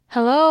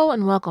Hello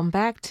and welcome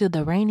back to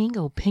the Reigning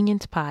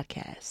Opinions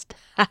Podcast.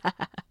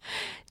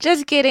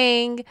 Just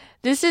kidding.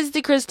 This is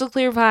the Crystal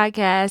Clear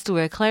Podcast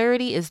where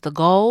clarity is the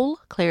goal,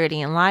 clarity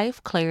in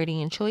life,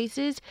 clarity in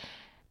choices,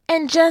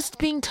 and just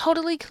being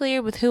totally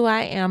clear with who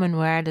I am and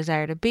where I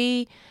desire to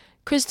be.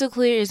 Crystal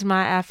clear is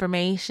my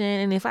affirmation,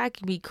 and if I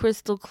can be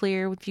crystal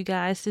clear with you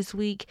guys this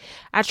week,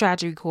 I tried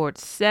to record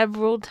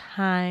several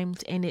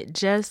times and it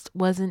just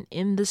wasn't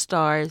in the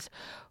stars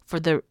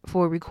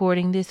for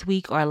recording this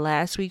week or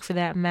last week for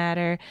that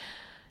matter.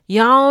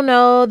 Y'all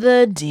know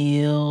the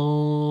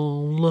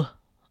deal.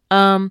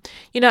 I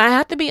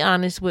have to be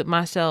honest with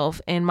myself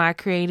and my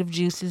creative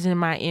juices and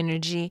my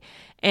energy.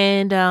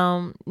 And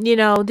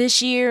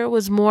this year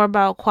was more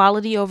about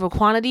quality over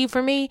quantity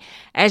for me.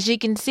 As you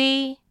can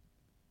see,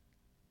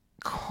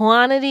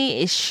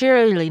 quantity is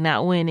surely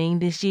not winning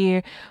this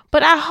year,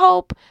 but I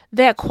hope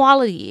that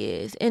quality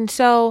is. And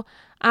so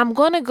I'm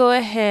going to go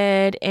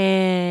ahead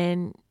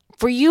and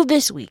for you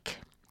this week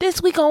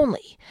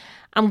only,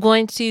 I'm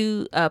going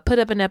to put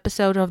up an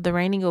episode of the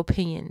Reigning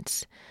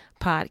Opinions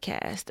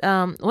podcast.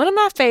 One of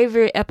my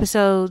favorite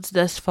episodes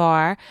thus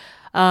far.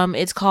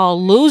 It's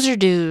called Loser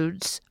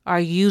Dudes Are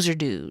User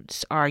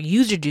Dudes.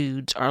 User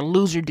Dudes are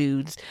Loser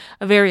Dudes.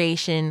 A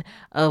variation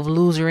of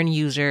loser and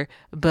user,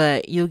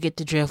 but you'll get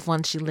the drift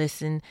once you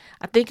listen.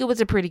 I think it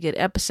was a pretty good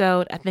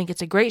episode. I think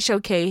it's a great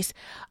showcase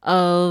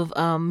of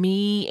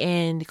me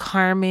and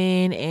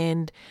Carmen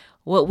and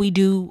what we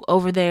do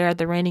over there at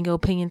the Reigning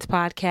Opinions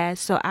Podcast.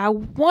 So I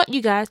want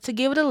you guys to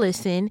give it a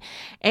listen.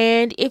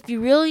 And if you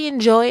really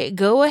enjoy it,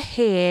 go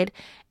ahead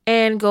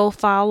and go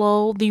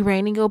follow the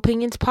Reigning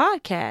Opinions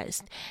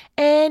Podcast.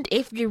 And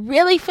if you're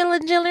really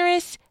feeling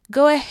generous,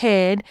 go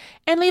ahead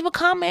and leave a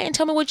comment and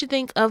tell me what you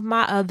think of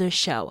my other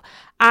show.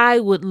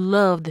 I would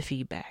love the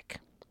feedback.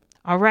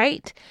 All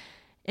right?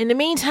 In the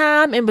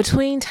meantime, in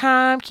between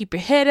time, keep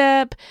your head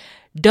up.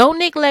 Don't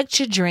neglect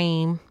your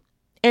dream.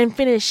 And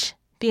finish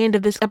the end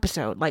of this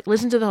episode. Like,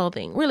 listen to the whole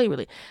thing. Really,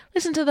 really.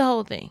 Listen to the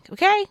whole thing.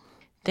 Okay?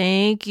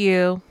 Thank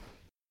you.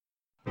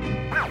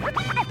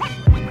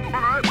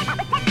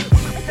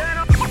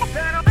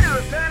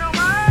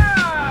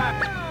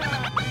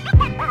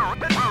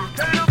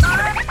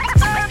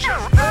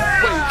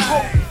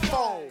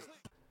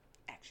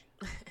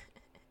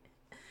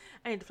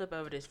 I need to flip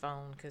over this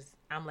phone because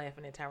I'm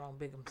laughing at Tyrone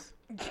Biggums.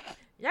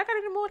 Y'all got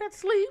any more of that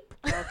sleep?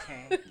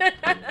 Okay.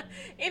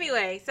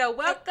 Anyway, so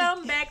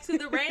welcome back to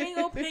the Reigning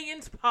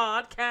Opinions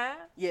Podcast.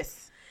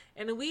 Yes.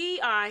 And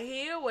we are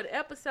here with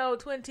episode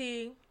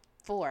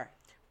 24.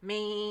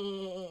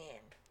 Man.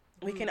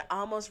 We can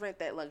almost rent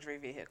that luxury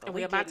vehicle. And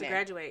we're about to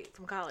graduate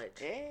from college.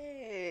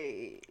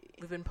 Hey.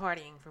 We've been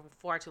partying for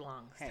far too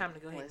long. It's time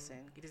to go ahead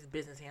and get this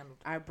business handled.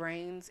 Our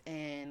brains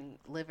and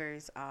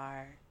livers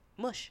are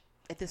mush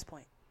at this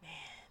point.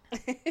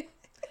 Man.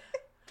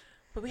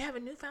 But we have a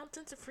newfound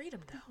sense of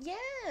freedom, though.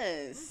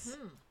 Yes.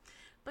 Mm-hmm.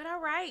 But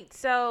all right.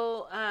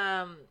 So,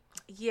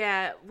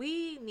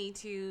 we need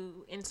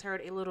to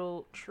insert a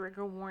little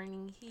trigger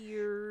warning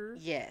here.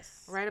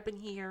 Yes. Right up in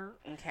here.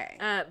 Okay.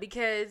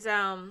 Because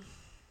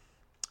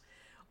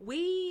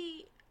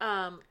we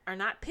are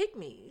not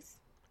pygmies,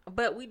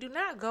 but we do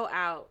not go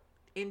out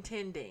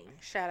intending.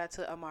 Shout out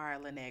to Amara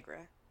La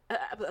Negra.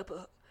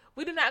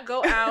 We do not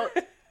go out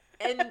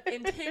and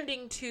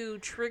intending to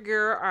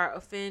trigger or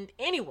offend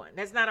anyone.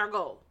 That's not our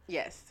goal.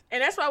 Yes. And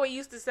that's why we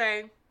used to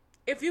say,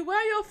 if you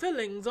wear your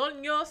feelings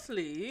on your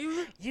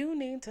sleeve, you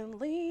need to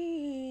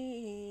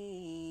leave.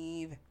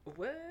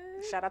 What?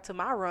 Shout out to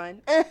my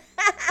run.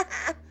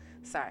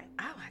 Sorry.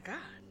 Oh my God.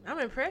 I'm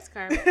impressed,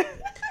 Carmen.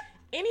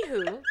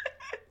 Anywho,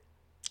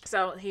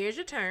 so here's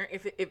your turn.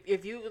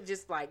 If you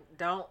just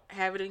don't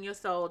have it in your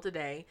soul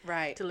today,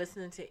 right, to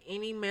listen to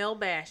any male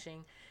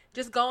bashing,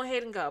 just go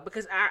ahead and go,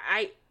 because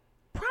I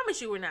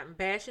promise you we're not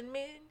bashing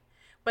men,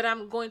 but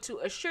I'm going to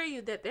assure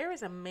you that there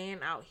is a man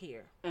out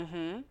here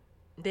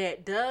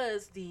that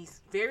does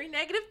these very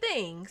negative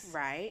things,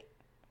 right,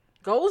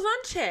 goes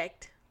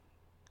unchecked,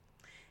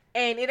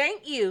 and it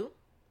ain't you.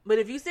 But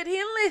if you sit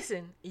here and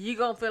listen, you're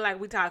going to feel like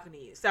we're talking to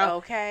you.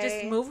 So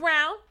just move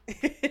around.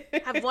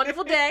 Have a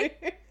wonderful day.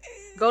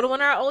 Go to one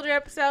of our older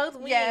episodes.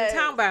 We ain't even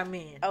talking about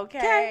men.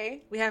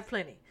 Okay. We have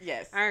plenty.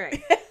 Yes. All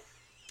right.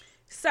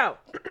 So,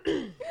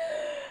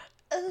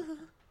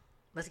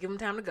 let's give them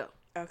time to go.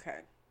 Okay.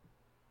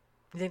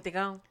 You think they're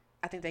gone?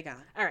 I think they're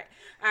gone. All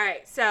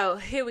right. So,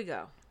 here we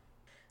go.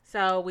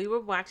 So, we were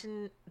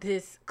watching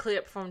this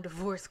clip from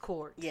Divorce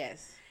Court.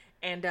 Yes.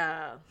 And,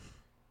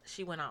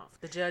 she went off.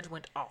 The judge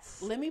went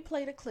off. Let me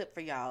play the clip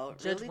for y'all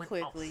really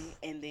quickly,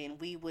 and then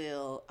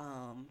we'll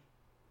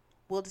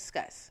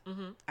discuss.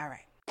 Mm-hmm. All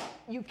right.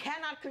 You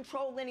cannot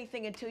control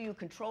anything until you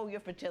control your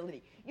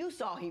fertility. You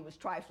saw he was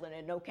trifling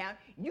at no count.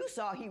 You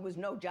saw he was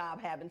no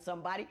job having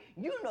somebody.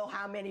 You know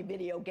how many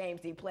video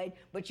games he played,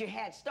 but you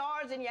had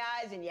stars in your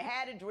eyes and you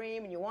had a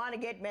dream and you want to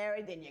get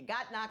married, then you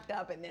got knocked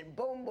up and then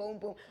boom, boom,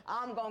 boom,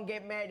 I'm going to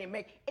get married and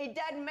it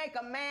doesn't make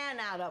a man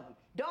out of him.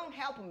 Don't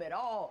help them at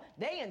all.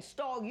 They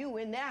install you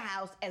in their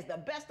house as the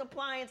best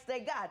appliance they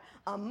got.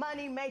 A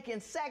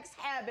money-making,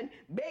 sex-having,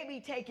 baby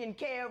taken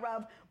care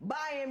of,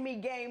 buying me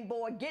Game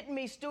Boy, getting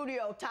me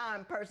studio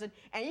time person,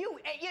 and you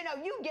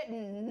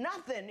getting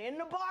nothing in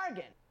the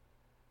bargain.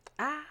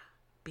 I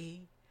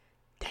be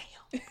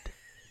damned.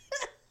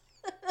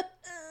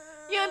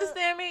 You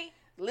understand me?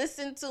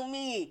 Listen to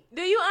me.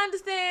 Do you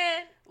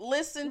understand?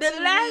 Listen The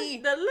to last, me.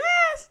 the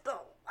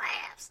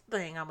last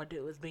thing I'm gonna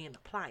do is be an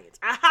appliance,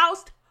 a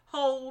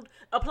household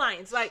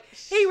appliance. Like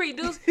she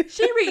reduced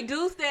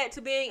that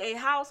to being a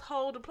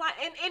household appliance,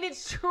 and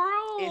it's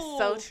true. It's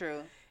so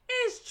true.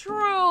 It's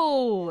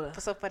true.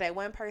 So for that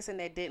one person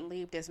that didn't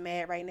leave that's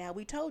mad right now,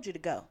 we told you to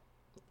go.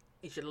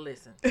 You should have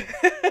listened.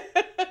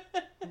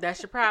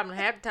 That's your problem.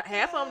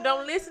 Half of them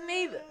don't listen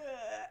either.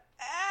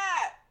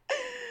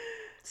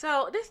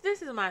 So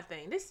this is my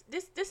thing. This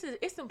is,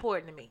 it's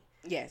important to me.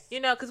 Yes. You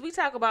know, because we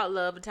talk about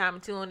love and time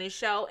and two on this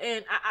show,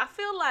 and I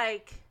feel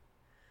like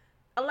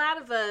a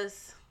lot of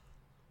us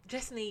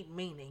just need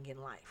meaning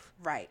in life.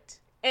 Right.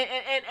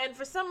 And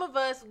for some of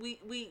us,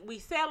 we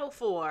settle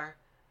for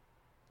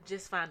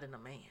just finding a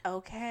man.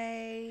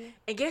 Okay.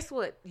 And guess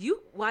what?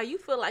 While you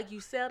feel like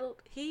you settled,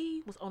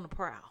 he was on the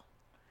prowl.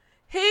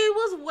 He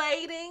was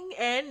waiting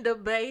and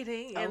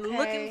debating and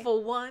looking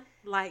for one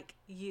like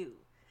you.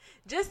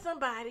 Just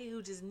somebody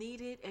who just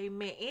needed a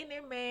man. Any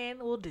man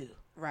will do.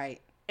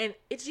 Right. And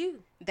it's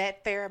you.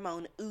 That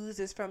pheromone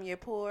oozes from your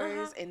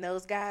pores, and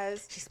those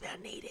guys. She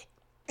smelled needed.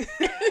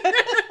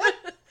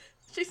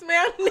 She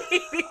smelled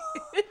needed.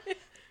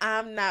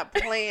 I'm not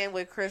playing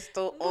with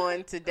Crystal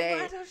on today.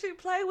 Why don't she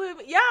play with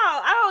me? Y'all,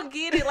 I don't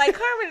get it. Like,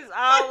 Kermit is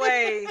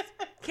always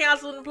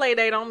canceling the play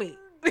date on me.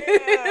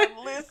 Yeah,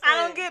 listen.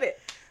 I don't get it.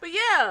 But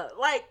yeah,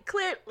 like,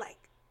 clear, like,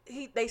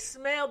 they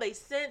smell, they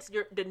sense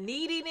the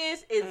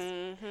neediness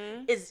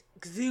is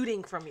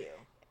exuding from you.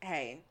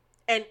 Hey.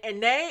 And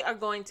they are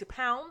going to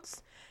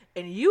pounce,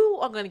 and you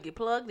are going to get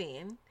plugged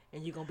in,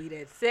 and you're going to be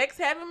that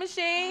sex-having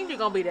machine, you're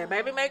going to be that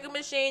baby-making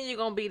machine, you're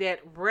going to be that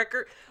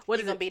record, You're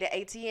going to be the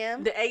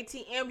ATM? The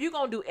ATM. You're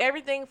going to do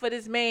everything for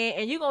this man,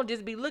 and you're going to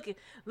just be looking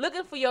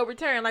for your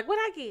return. Like, what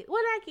I get?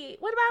 What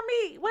about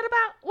me? What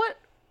about,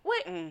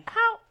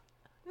 how?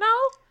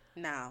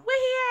 No. Where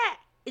he at?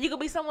 And you're going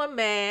to be someone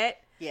mad.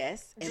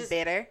 Yes, and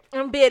bitter.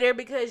 And bitter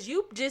because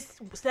you just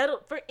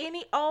settled for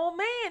any old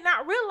man,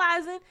 not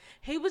realizing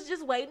he was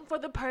just waiting for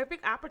the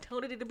perfect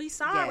opportunity to be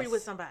sorry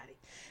with somebody.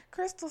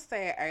 Crystal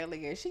said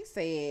earlier, she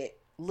said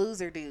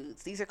loser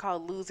dudes. These are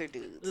called loser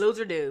dudes.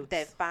 Loser dudes.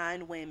 That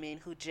find women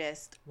who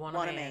just want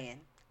a man.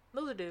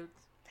 Loser dudes.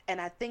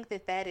 And I think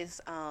that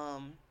is,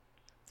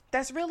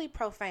 that's really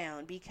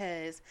profound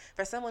because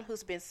for someone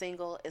who's been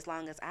single as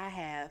long as I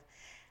have,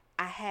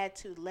 I had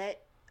to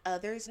let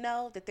others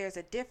know that there's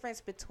a difference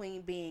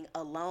between being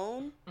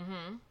alone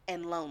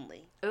and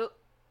lonely.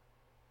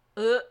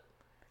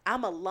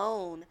 I'm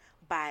alone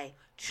by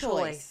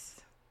choice.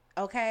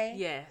 Okay?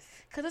 Yes.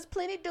 Because there's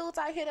plenty of dudes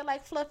out here that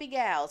like fluffy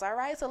gals, all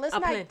right? So let's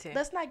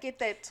not get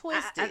that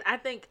twisted. I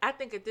think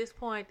at this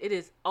point it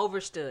is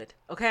overstood,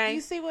 okay?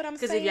 You see what I'm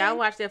saying? Because if y'all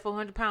watch that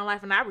 400-pound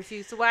life and I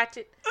refuse to watch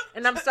it,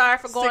 and I'm sorry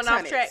for going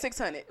off track.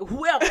 600.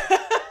 Whoever.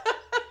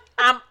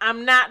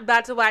 I'm not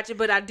about to watch it,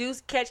 but I do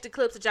catch the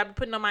clips that y'all be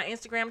putting on my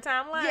Instagram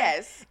timeline.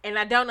 Yes. And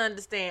I don't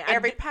understand.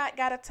 Every pot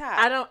got a top.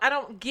 I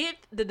don't get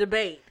the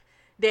debate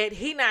that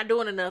he not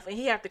doing enough and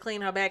he have to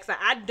clean her backside.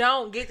 I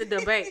don't get the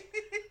debate.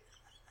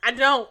 I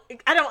don't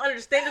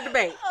understand the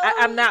debate.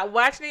 I'm not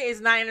watching it. It's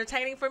not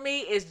entertaining for me.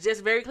 It's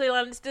just very clearly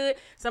understood.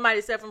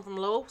 Somebody suffering from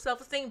low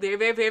self-esteem, very,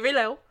 very, very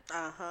low.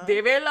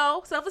 Very, very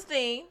low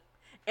self-esteem.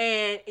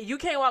 And you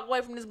can't walk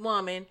away from this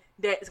woman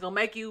that's going to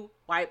make you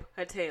wipe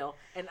her tail.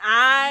 And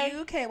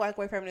You can't walk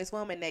away from this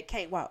woman that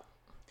can't walk.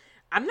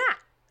 I'm not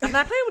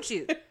playing with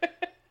you.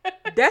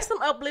 That's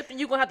some uplifting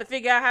you're going to have to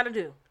figure out how to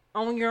do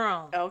on your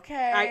own.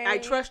 Okay. I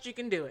trust you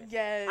can do it.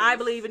 Yes. I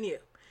believe in you.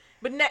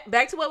 But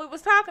back to what we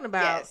was talking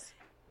about. Yes.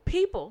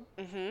 People,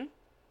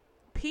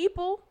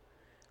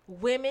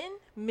 women,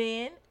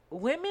 men,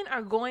 women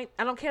are going,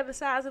 I don't care the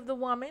size of the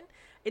woman.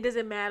 It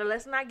doesn't matter.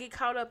 Let's not get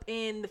caught up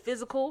in the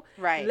physical.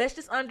 Right. Let's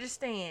just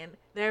understand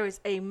there is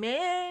a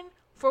man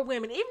for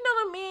women. Even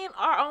though the men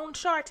are on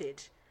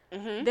shortage,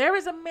 there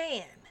is a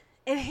man.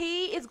 And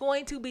he is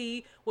going to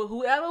be with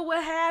whoever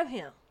will have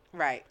him.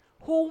 Right.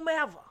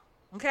 Whomever.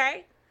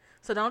 Okay?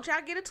 So don't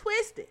y'all get it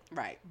twisted.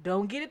 Right.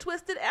 Don't get it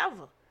twisted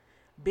ever.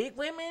 Big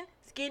women,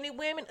 skinny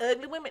women,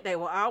 ugly women, they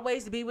will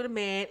always be with a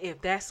man if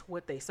that's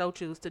what they so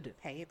choose to do.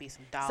 Hey, it'd be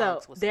some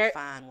dogs with some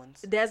fine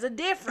ones. There's a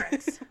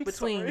difference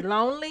between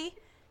lonely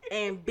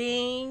and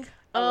being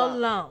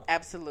alone.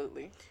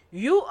 Absolutely.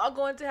 You are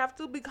going to have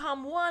to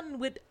become one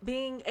with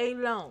being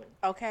alone.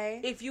 Okay.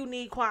 If you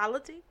need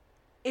quality,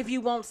 if you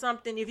want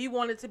something, if you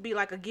want it to be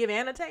like a give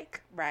and a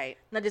take. Right.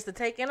 Not just a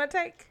take and a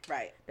take.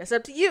 Right. That's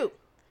up to you.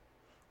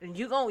 And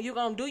you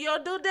gonna do your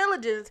due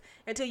diligence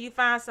until you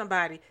find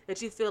somebody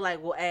that you feel like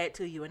will add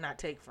to you and not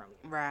take from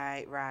you.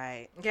 Right,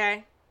 right.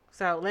 Okay?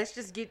 So let's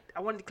just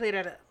I wanted to clear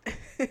that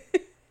up.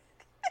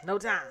 No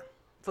time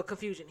for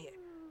confusion here.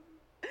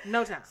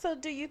 No time. So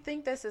do you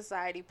think that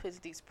society puts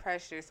these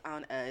pressures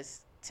on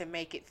us to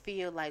make it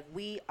feel like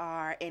we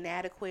are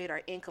inadequate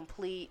or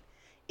incomplete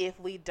if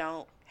we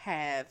don't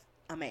have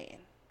a man?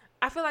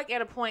 I feel like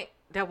at a point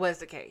that was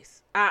the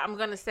case. I'm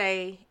going to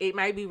say it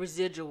might be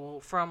residual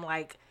from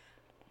like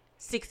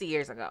 60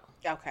 years ago.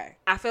 Okay.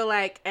 I feel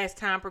like as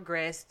time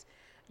progressed,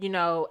 you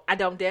know, I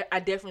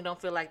definitely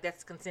don't feel like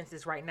that's the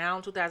consensus right now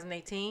in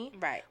 2018.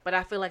 Right. But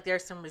I feel like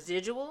there's some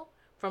residual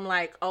from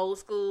like old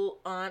school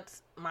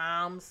aunts,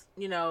 moms,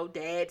 you know,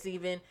 dads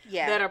even,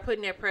 that are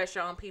putting that pressure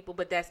on people,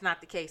 but that's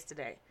not the case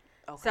today.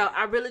 Okay. So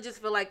I really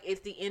just feel like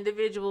it's the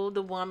individual,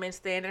 the woman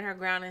standing her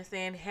ground and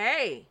saying,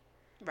 hey,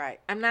 right,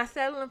 I'm not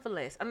settling for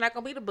less. I'm not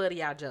gonna be the butt of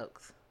y'all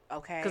jokes.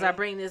 Okay. Because I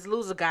bring this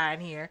loser guy in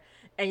here,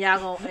 and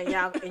y'all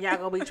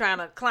gonna be trying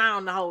to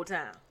clown the whole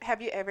time.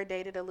 Have you ever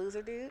dated a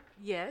loser dude?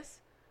 Yes.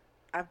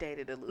 I've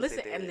dated a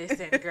loser dude.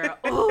 Listen, girl.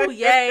 Oh,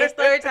 yes,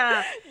 third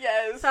time.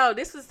 Yes. So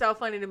this was so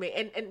funny to me,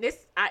 and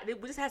this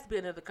has to be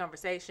another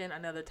conversation,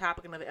 another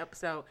topic, another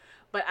episode.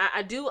 But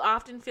I do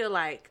often feel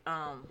like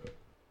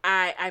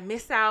I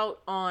miss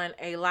out on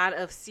a lot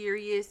of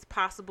serious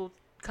possible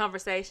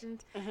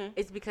conversations. Mm-hmm.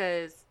 It's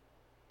because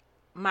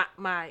my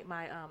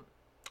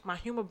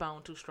humor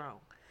bone too strong.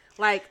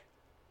 Like,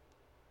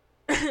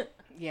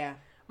 yeah,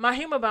 my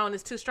humor bone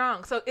is too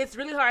strong, so it's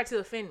really hard to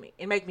offend me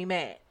and make me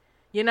mad.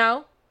 You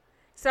know.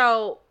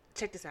 So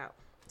check this out.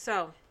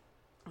 So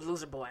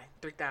loser boy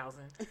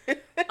 3000.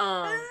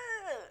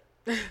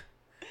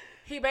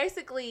 He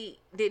basically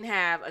didn't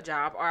have a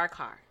job or a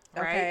car,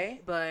 right?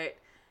 Okay. But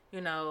you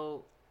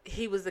know,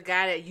 he was the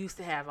guy that used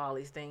to have all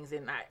these things,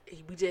 and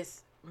we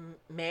just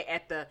met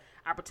at the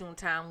opportune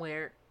time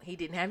where he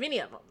didn't have any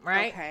of them,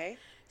 right? Okay.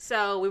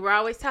 So we were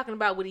always talking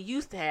about what he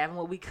used to have and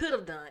what we could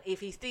have done if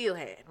he still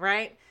had,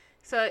 right?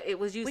 So it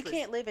was useless. We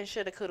can't live in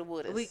shoulda, coulda,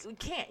 woulda. We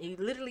can't. You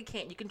literally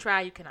can't. You can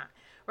try, you cannot,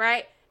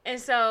 right? And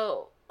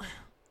so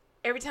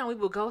every time we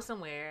would go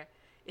somewhere,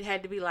 it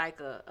had to be like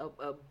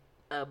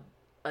a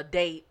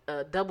date,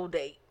 a double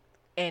date,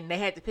 and they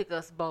had to pick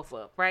us both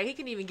up, right? He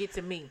couldn't even get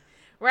to me.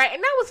 Right,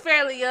 and I was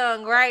fairly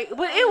young, right?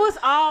 But it was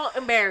all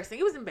embarrassing.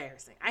 It was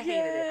embarrassing. I hated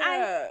it.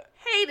 I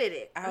hated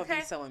it. I would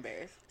be so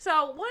embarrassed.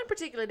 So one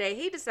particular day,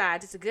 he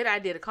decides it's a good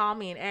idea to call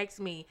me and ask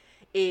me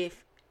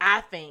if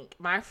I think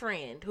my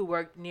friend who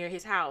worked near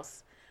his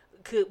house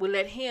would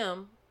let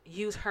him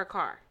use her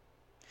car.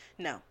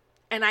 No.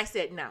 And I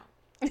said no.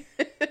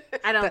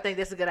 I don't think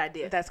that's a good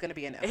idea. That's going to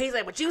be a no. And he's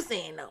like, but you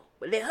saying no.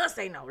 But let her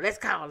say no. Let's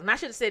call her. And I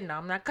should have said no.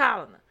 I'm not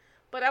calling her.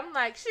 But I'm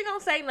like, she going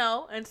to say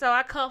no. And so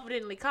I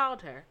confidently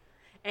called her.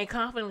 And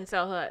confidently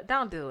told her,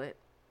 don't do it.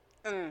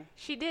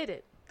 She did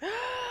it.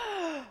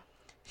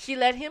 She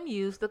let him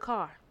use the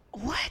car.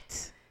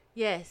 What?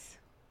 Yes.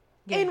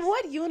 In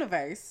what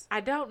universe?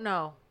 I don't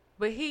know.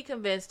 But he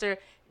convinced her.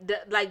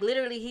 Like,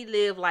 literally, he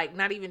lived, like,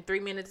 not even 3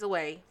 minutes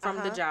away from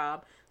the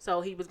job.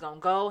 So he was going to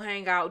go,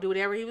 hang out, do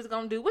whatever he was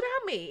going to do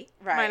without me,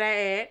 might I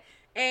add.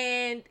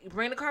 And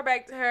bring the car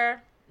back to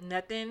her.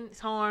 Nothing's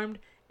harmed.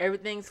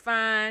 Everything's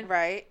fine.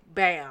 Right.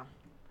 Bam.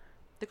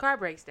 The car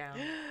breaks down.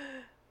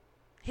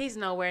 He's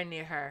nowhere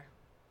near her.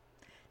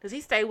 Does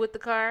he stay with the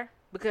car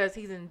because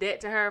he's in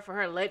debt to her for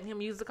her letting him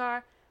use the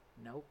car?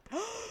 Nope.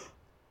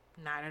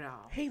 Not at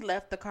all. He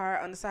left the car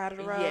on the side of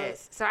the road?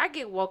 Yes. So I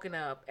get woken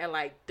up at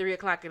like 3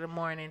 o'clock in the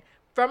morning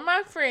from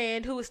my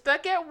friend who was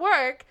stuck at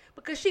work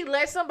because she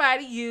let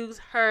somebody use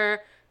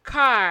her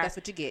car. That's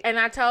what you get. And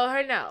I told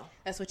her no.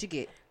 That's what you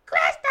get.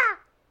 Krista,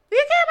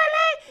 you can't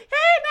believe.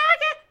 Hey,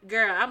 no,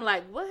 girl, I'm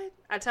like, what?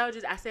 I told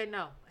you. I said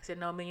no. I said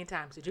no a million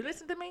times. Did you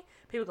listen to me?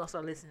 People gonna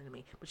start listening to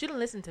me, but you didn't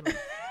listen to me.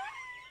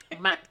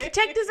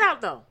 Check this out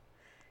though.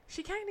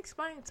 She can't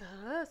explain to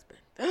her husband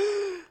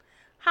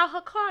how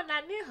her car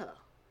not near her,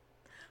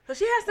 so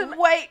she has to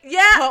wait.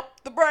 Yeah, pump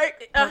the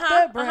brake, pump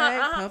the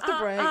brake, pump the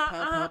brake,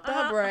 pump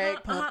the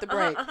brake, pump the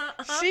brake.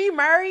 She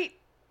married.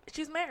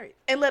 She's married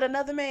and let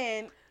another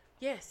man.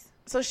 Yes.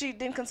 So she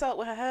didn't consult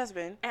with her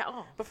husband at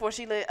all before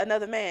she let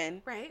another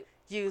man. Right.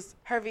 Use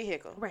her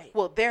vehicle. Right.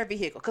 Well, their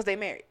vehicle, because they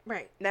married.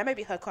 Right. Now,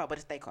 maybe her car, but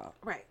it's their car.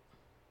 Right.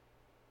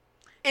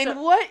 In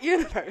what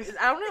universe?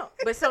 I don't know.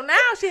 But so now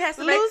she has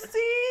to Lucy,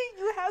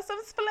 you have some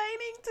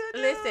explaining to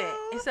do. Listen.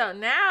 And so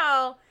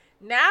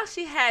now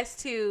she has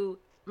to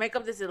make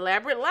up this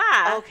elaborate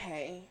lie.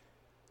 Okay.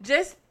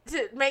 Just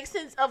to make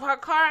sense of her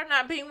car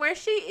not being where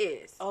she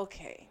is.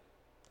 Okay.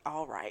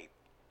 All right.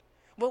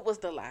 What was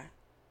the lie?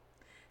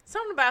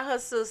 Something about her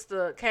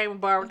sister came and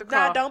borrowed the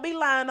car. Nah, don't be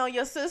lying on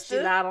your sister.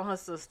 She lied on her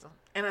sister.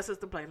 And her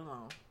sister played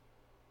along.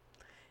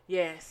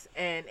 Yes.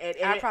 And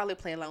I probably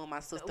play along with my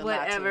sister.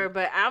 Whatever,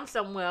 but I'm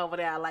somewhere over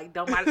there. Like,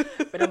 but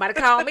nobody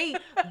call me.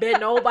 Bet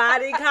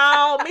nobody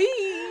call me.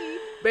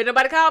 Bet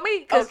nobody call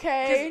me.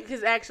 Okay.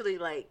 Because actually,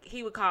 like,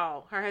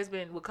 her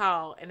husband would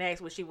call and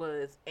ask what she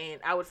was, and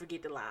I would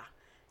forget to lie.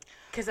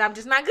 Because I'm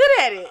just not good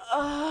at it.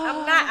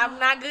 I'm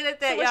not good at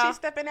that, so y'all. Was she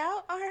stepping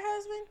out on her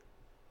husband?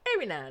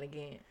 Every now and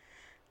again.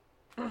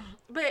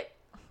 But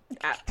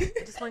I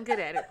just wasn't good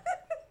at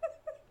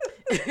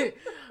it.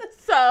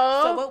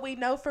 So what we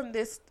know from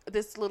this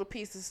little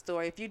piece of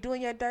story, if you're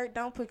doing your dirt,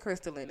 don't put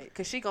Crystal in it,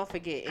 because she gonna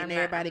forget, and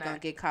everybody gonna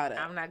get caught up.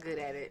 I'm not good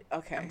at it.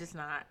 Okay. I'm just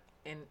not,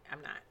 and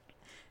I'm not.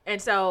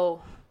 And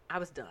so I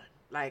was done.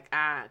 Like,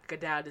 I could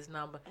dial this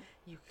number.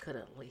 You could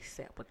at least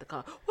sit with the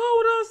car. Why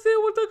would I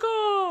sit with the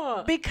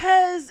car?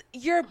 Because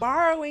you're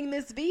borrowing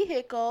this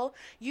vehicle,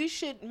 you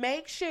should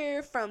make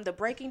sure from the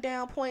breaking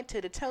down point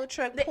to the tow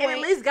truck point. And at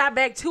least got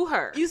back to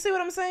her. You see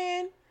what I'm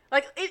saying?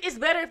 Like, it's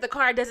better if the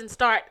car doesn't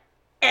start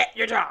at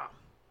your job.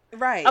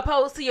 Right.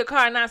 Opposed to your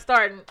car not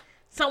starting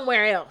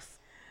somewhere else.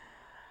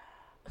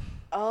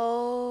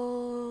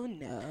 Oh,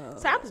 no.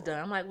 So I was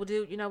done. I'm like, well,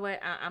 dude, you know what?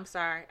 I'm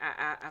sorry.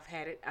 I've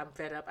had it. I'm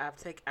fed up. I'm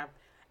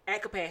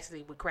at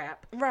capacity with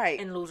crap. Right.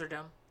 And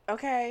loserdom.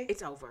 Okay.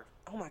 It's over.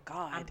 Oh, my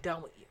God. I'm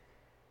done with you.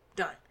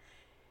 Done.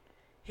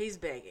 He's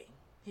begging.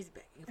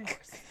 Of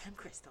course. I'm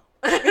Crystal.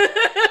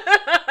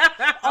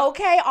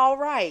 Okay, all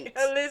right.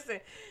 Listen.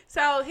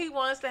 So he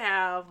wants to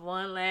have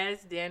one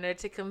last dinner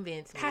to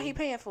convince me. How he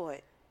paying for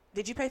it?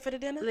 Did you pay for the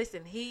dinner?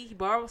 Listen, he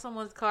borrowed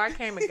someone's car,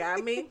 came and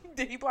got me.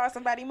 Did he borrow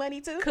somebody money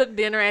too? Cooked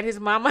dinner at his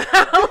mama's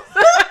house.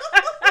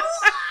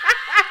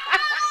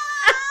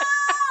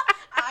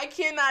 I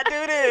cannot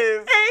do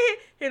this.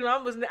 His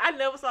mom was. I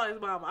never saw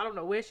his mama. I don't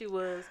know where she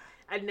was.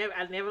 I never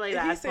laid eyes on his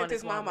mama. He sent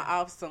his mama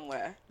off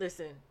somewhere.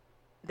 Listen,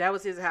 that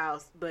was his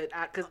house, but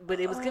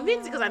it was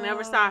convincing because I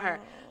never saw her.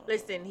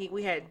 Listen,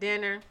 we had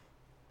dinner,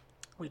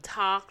 we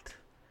talked,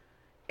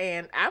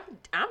 and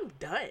I'm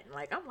done.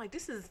 Like, I'm like,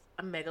 this is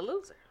a mega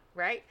loser,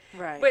 right?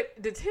 Right. But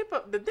the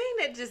thing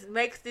that just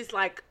makes this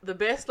like the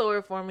best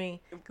story for me,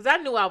 because I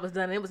knew I was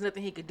done. There was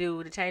nothing he could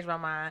do to change my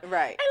mind.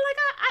 Right. And like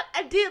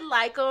I did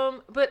like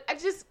him, but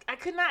I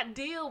could not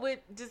deal with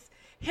just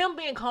him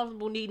being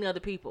comfortable needing other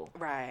people.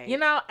 Right. You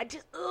know, I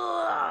just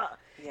Yeah.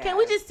 Can't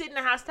we just sit in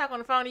the house, talk on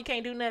the phone, and you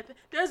can't do nothing?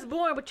 That's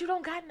boring, but you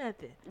don't got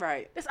nothing.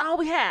 Right. That's all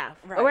we have.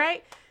 Right. All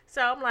right?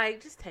 So I'm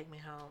like, just take me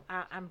home.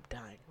 I'm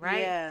done.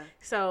 Right? Yeah.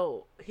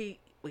 So we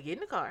get in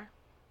the car,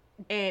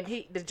 and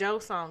the Joe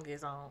song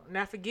is on.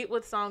 Now, forget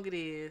what song it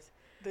is.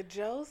 The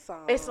Joe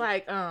song. It's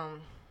like, I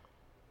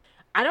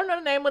don't know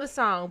the name of the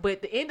song,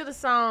 but the end of the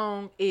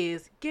song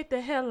is "Get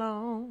the hell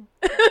on."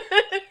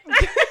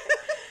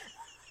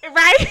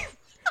 Right?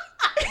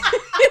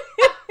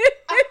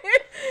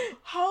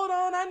 Hold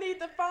on, I need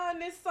to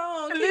find this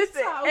song.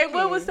 Listen, and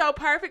what was so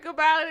perfect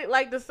about it,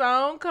 like the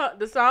song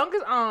is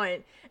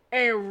on,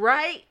 and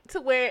right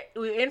to where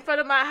we're in front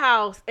of my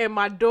house, and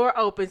my door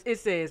opens, it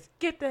says,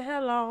 "Get the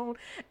hell on,"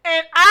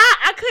 and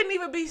I couldn't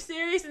even be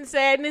serious and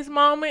sad in this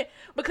moment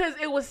because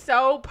it was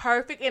so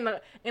perfect, and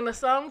the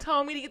song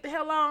told me to get the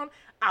hell on.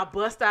 I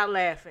bust out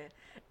laughing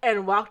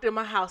and walked in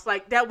my house.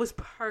 Like, that was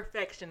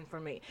perfection for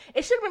me.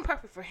 It should have been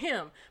perfect for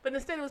him, but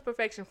instead it was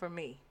perfection for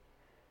me.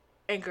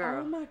 And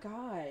girl, oh my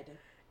God,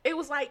 it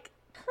was like,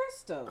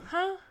 Crystal,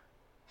 huh?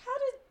 How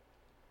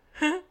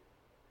did?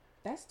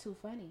 That's too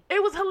funny.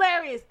 It was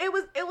hilarious. It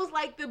was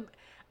like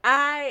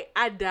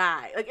I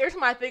died. Like, every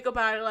time I think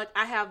about it, like,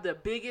 I have the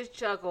biggest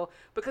chuckle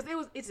because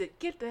it's a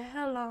 "Get the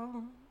hell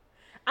on."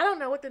 I don't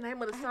know what the name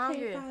of the song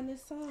is. I can't find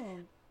this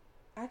song.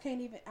 I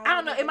can't even. I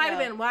don't know. It might have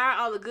been "Why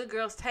Are All the Good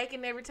Girls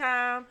Taken Every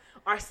Time"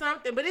 or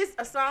something. But it's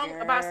a song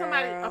about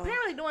somebody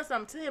apparently doing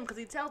something to him because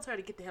he tells her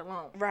to get the hell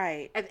on.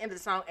 Right. At the end of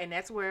the song, and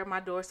that's where my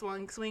door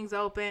swings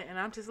open, and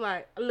I'm just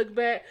like, I look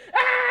back,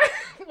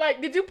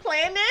 like, did you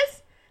plan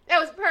this? That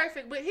was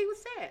perfect, but he was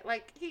sad.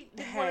 Like, he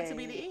didn't want it to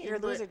be the end. You're a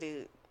loser,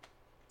 dude.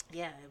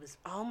 Yeah, it was.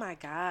 Oh my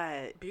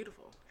God.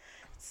 Beautiful.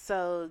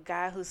 So,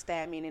 guy who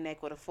stabbed me in the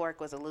neck with a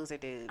fork was a loser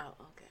dude. Oh,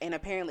 okay. And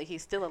apparently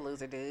he's still a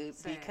loser dude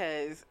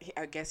because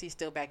I guess he's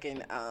still back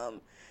in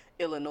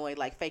Illinois,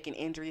 like, faking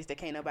injuries that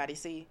can't nobody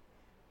see.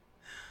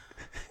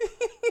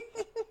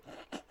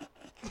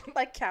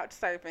 Like couch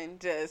surfing,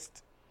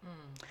 just.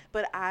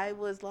 But I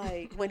was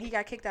like, when he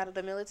got kicked out of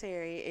the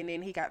military and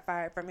then he got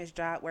fired from his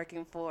job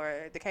working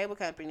for the cable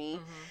company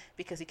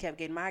because he kept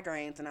getting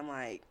migraines, and I'm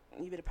like,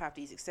 you better pop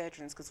these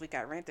Excedrins because we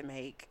got rent to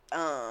make.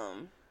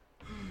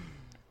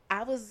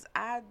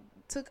 I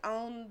took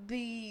on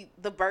the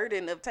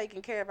burden of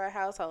taking care of our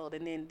household,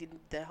 and then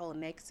the whole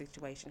neck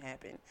situation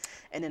happened,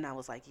 and then I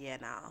was like, yeah,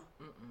 nah,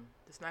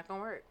 It's not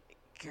gonna work,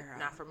 girl.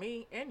 Not for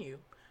me and you.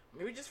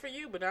 Maybe just for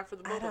you, but not for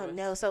the both of us. I don't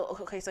know. So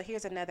okay, so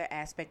here's another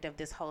aspect of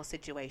this whole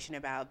situation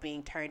about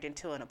being turned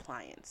into an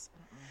appliance.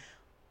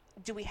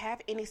 Do we have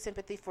any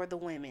sympathy for the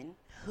women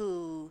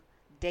who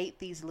date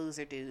these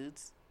loser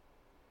dudes,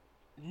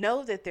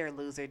 know that they're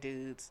loser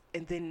dudes,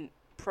 and then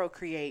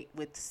procreate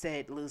with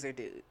said loser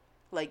dude?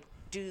 Like,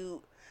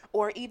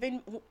 or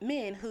even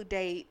men who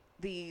date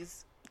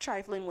these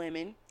trifling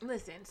women.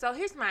 Listen, so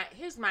here's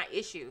my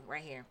issue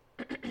right here.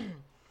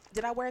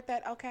 Did I word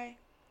that okay?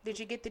 Did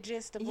you get the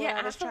gist of what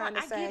I was trying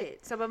to say? I get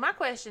it. So, but my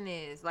question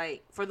is,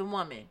 like, for the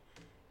woman,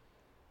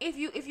 if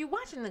you're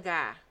watching the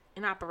guy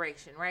in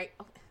operation, right?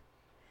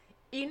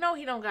 You know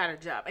he don't got a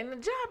job, and the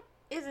job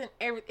isn't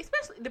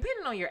especially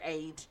depending on your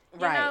age. You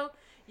know,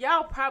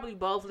 y'all probably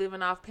both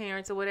living off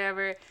parents or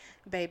whatever,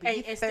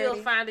 baby, and still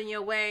finding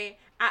your way.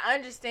 I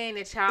understand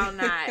that y'all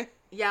not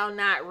y'all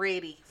not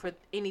ready for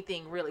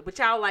anything really. But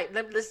y'all like,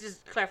 let's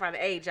just clarify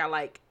the age. Y'all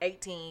like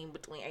 18,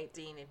 between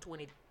 18 and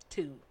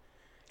 22.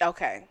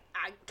 Okay.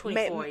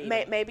 24.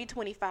 Maybe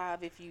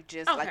 25 if you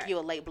just, like, you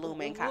a late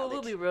bloomer in college.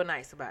 We'll be real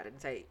nice about it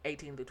and say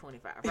 18 to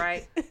 25,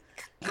 right?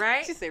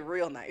 Right? She said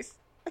real nice.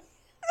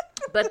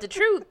 But the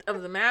truth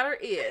of the matter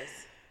is,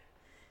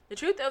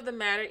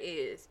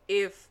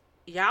 if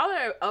y'all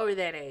are over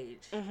that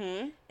age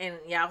and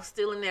y'all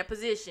still in that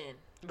position,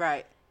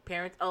 right?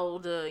 Parents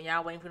older, and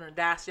y'all waiting for them to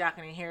die so y'all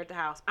can inherit the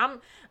house. I'm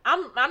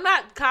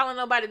not calling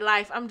nobody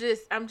life. I'm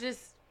just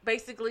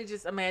basically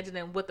just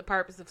imagining what the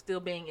purpose of still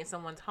being in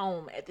someone's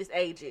home at this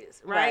age is,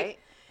 right?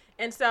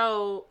 And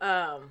so,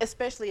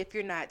 especially if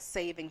you're not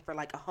saving for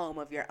like a home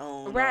of your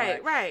own,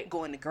 right,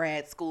 going to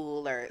grad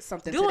school or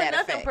something, doing to that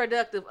nothing effect.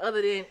 Productive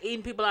other than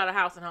eating people out of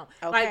house and home.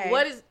 Okay. Like,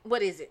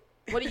 what is it?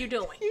 What are you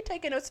doing? You're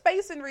taking up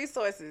space and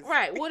resources,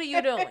 right? What are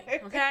you doing?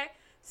 Okay.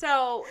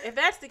 So if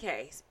that's the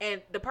case, and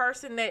the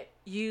person that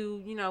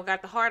you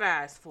got the hard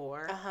eyes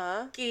for,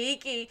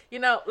 Kiki,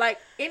 like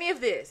any of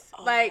this,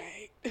 all like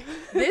right.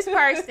 This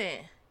person,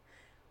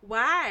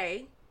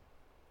 why,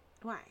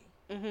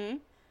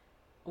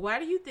 why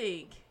do you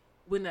think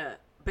when a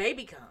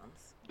baby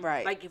comes,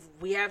 right? Like if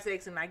we have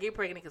sex and I get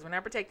pregnant because we're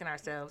not protecting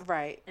ourselves,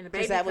 right? And the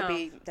baby that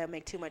comes, that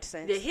make too much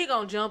sense. That he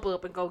gonna jump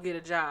up and go get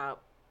a job.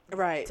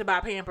 Right. To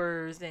buy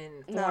Pampers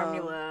and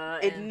formula.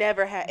 It and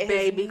never has. It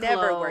baby has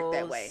never clothes. worked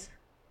that way.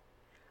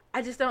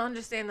 I just don't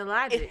understand the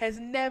logic. It has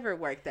never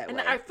worked that way.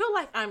 And I feel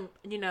like I'm,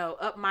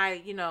 up my,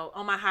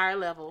 on my higher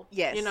level.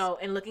 Yes.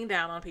 And looking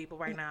down on people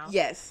right now.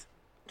 Yes.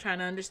 Trying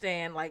to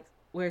understand, like,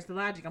 where's the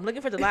logic? I'm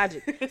looking for the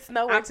logic. It's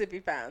nowhere to be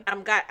found.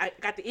 I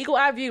got the eagle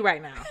eye view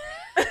right now.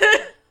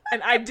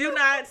 And I do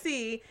not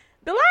see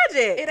the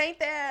logic. It ain't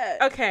there.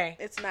 Okay.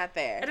 It's not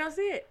there. I don't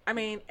see it. I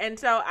mean, and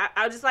so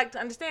I would just like to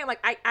understand,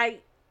 like,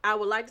 I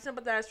would like to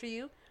sympathize for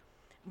you,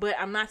 but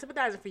I'm not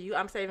sympathizing for you.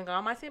 I'm saving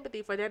all my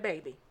sympathy for that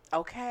baby.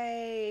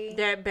 Okay.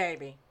 That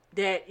baby.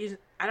 That is,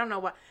 I don't know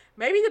why.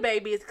 Maybe the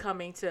baby is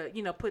coming to,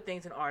 put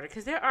things in order.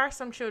 Because there are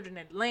some children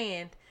that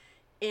land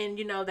in,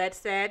 that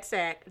sad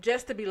sack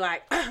just to be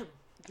like.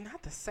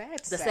 Not the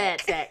sad sack. The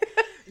sad sack.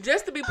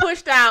 Just to be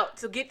pushed out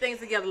to get things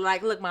together.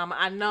 Like, look, mama,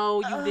 I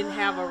know you didn't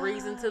have a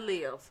reason to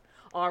live.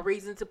 Or a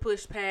reason to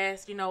push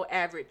past,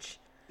 average.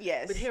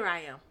 Yes. But here I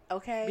am.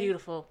 Okay.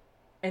 Beautiful.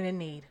 And in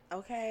need.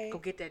 Okay. Go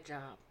get that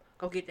job.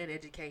 Go get that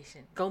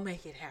education. Go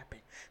make it happen.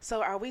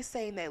 So are we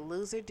saying that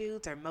loser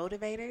dudes are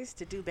motivators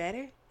to do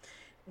better?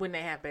 When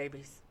they have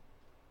babies.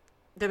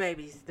 The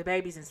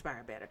babies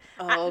inspire better.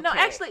 Oh, okay. No,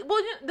 actually,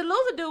 well, the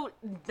loser dude,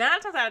 9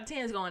 times out of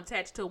 10 is going to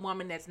attach to a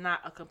woman that's not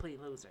a complete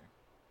loser.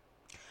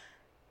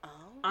 Oh.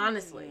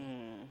 Honestly.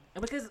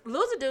 Because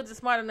loser dudes are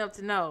smart enough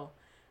to know,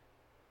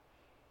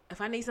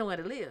 if I need somewhere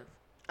to live,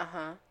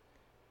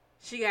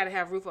 she got to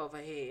have roof over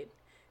her head.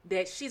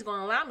 That she's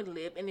going to allow me to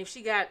live. And if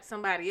she got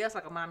somebody else,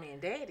 like a mommy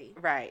and daddy,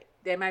 right,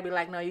 that might be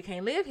like, no, you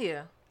can't live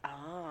here.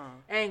 Oh.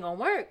 It ain't going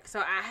to work.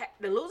 So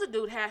the loser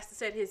dude has to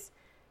set his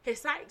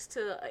sights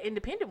to an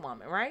independent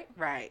woman, right?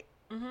 Right.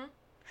 Mm-hmm.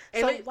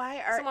 So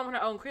why are... someone with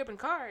her own crib and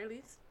car, at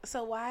least.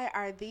 So why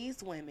are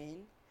these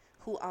women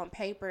who on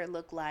paper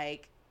look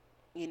like,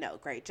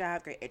 great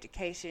job, great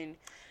education,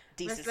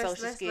 decent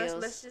social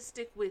skills... Let's just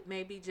stick with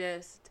maybe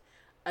just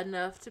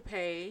enough to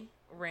pay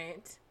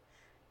rent...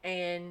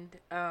 And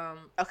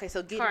okay,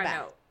 so getting car by.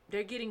 Note.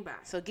 They're getting by.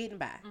 So getting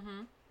by.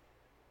 Mm-hmm.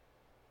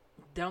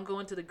 Don't go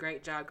into the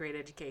great job, great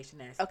education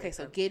aspect. Okay,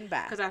 so getting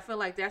by. Because I feel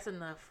like that's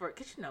enough for.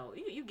 Because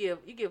you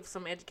give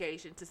some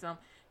education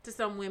to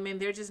some women.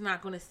 They're just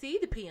not going to see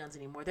the peons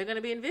anymore. They're going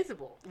to be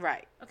invisible.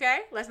 Right. Okay.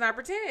 Let's not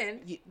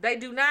pretend.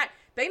 They're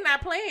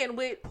not playing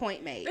with.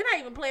 Point made. They're not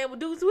even playing with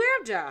dudes who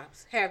have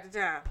jobs half the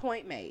time.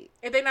 Point made.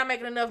 If they're not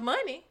making enough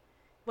money,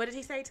 what did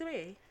he say to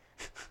me?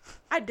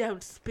 I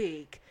don't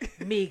speak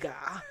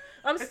Miga.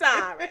 I'm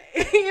sorry.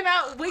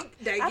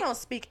 I don't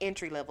speak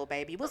entry level,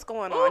 baby. What's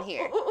going on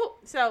here?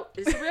 So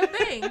it's a real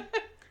thing.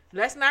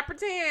 Let's not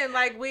pretend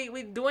like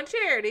we doing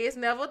charity. It's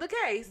never the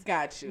case.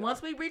 Got you.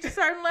 Once we reach a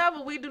certain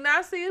level, we do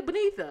not see it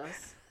beneath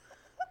us.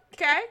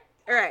 Okay?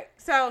 All right.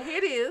 So here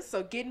it is.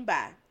 So getting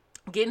by.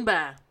 Getting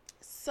by.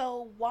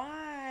 So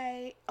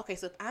why? Okay,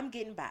 so if I'm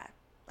getting by,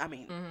 I'm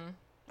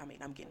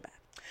getting by.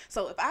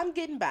 So if I'm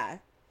getting by,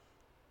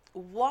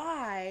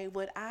 why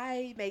would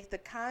I make the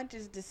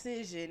conscious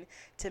decision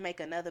to make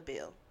another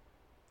bill?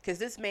 Because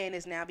this man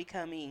is now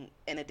becoming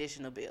an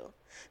additional bill.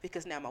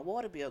 Because now my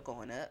water bill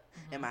going up,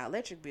 and my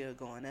electric bill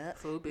going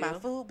up, my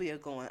food bill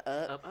going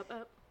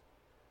up.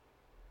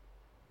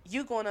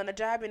 You going on a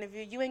job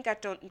interview, you ain't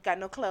got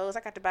no clothes. I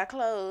got to buy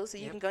clothes so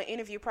you can go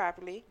interview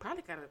properly.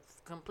 Probably got to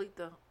complete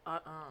the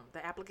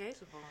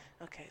application form.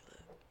 Okay,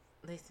 look.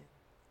 Listen.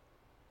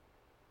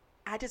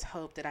 I just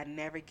hope that I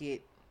never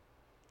get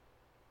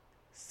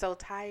so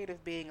tired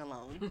of being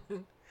alone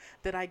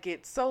that I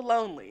get so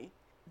lonely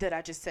that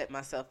I just set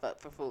myself up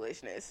for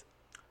foolishness.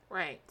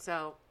 Right.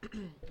 So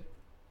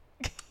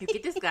you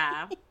get this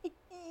guy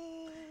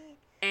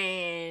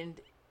and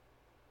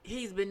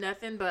he's been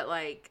nothing but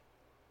like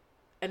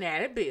an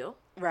added bill.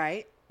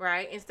 Right.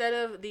 right? Instead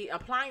of the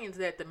appliance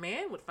that the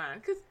man would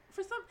find. Because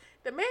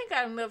the man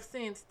got enough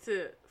sense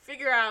to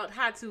figure out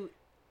how to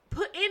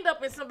end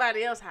up in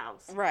somebody else's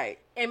house. Right.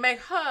 And make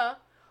her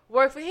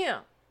work for him.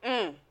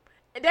 Mm.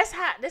 And that's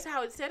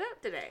how it's set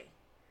up today.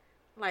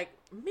 Like,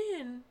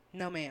 men.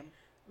 No, ma'am.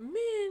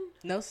 Men.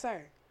 No,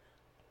 sir.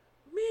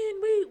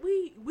 Men,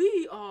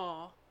 we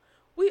are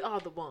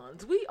the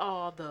ones. We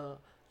are the,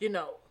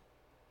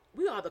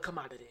 we are the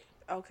commodity.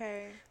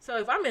 Okay. So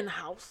if I'm in the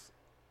house,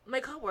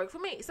 make her work for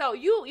me. So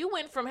you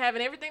went from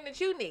having everything that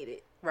you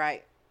needed.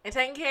 Right. And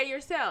taking care of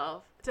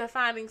yourself to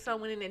finding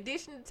someone in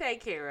addition to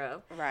take care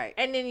of. Right.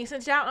 And then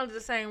since y'all under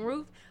the same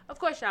roof, of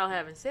course y'all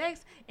having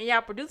sex and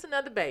y'all produce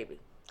another baby.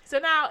 So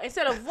now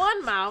instead of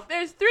one mouth,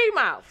 there's 3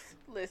 mouths.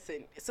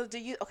 Listen. So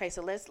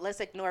so let's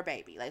ignore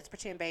baby. Let's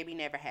pretend baby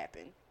never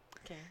happened.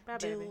 Okay. Bye,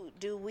 baby.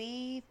 Do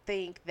we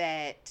think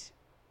that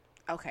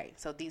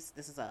so this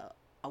is a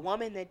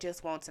woman that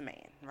just wants a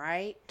man,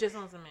 right? Just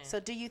wants a man. So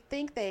do you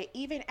think that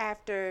even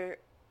after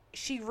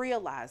she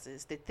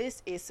realizes that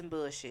this is some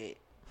bullshit,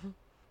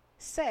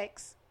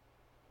 sex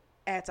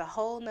adds a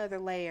whole nother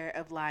layer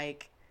of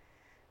like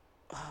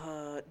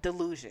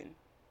delusion?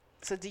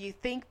 So do you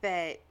think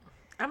that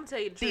I'm gonna tell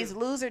you the truth. these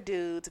loser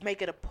dudes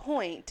make it a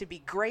point to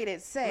be great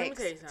at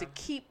sex to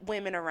keep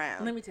women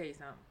around? Let me tell you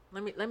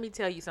something. Let me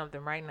tell you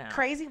something right now.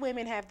 Crazy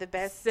women have the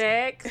best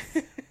sex.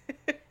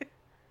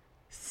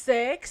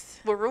 Sex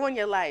will ruin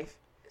your life.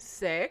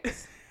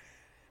 Sex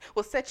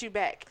will set you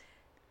back.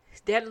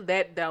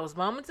 Those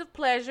moments of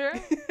pleasure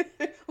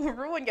will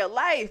ruin your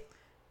life.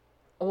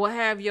 Will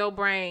have your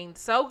brain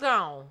so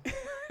gone.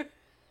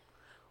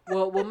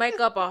 will make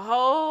up a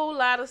whole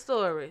lot of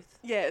stories.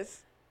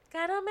 Yes.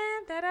 Got a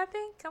man that I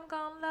think I'm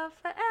gonna love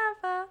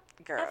forever.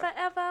 Girl. And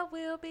forever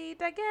we'll be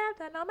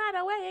together no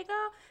matter where you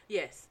go.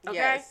 Yes. Okay.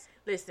 Yes.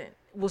 Listen,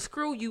 will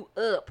screw you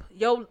up.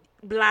 You're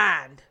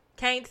blind.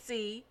 Can't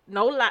see.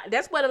 No light.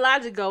 That's where the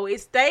logic go. It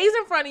stays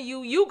in front of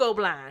you. You go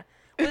blind.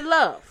 With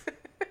love.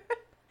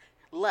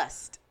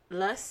 Lust. And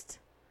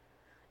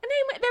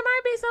there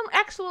might be some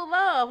actual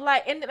love.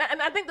 Like, and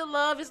I think the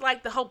love is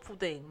like the hopeful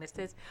thing that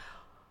says,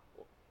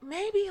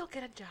 maybe you'll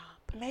get a job.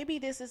 Maybe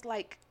this is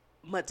like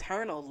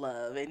maternal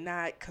love and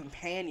not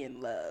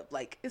companion love.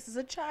 Like, this is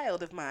a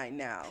child of mine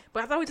now.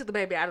 But I thought we took the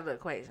baby out of the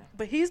equation.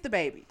 But he's the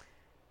baby.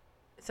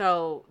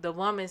 So the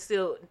woman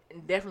still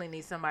definitely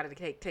needs somebody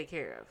to take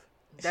care of.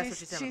 That's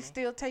what you're telling me. She's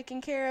still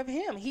taking care of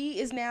him. He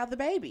is now the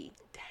baby.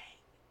 Dang.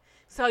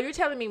 So you're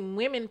telling me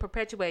women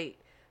perpetuate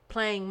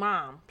playing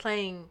mom,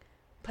 playing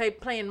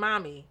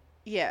mommy,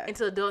 yeah,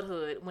 into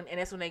adulthood, and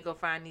that's when they go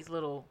find these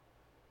little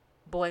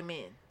boy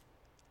men.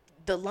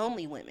 The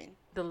lonely women.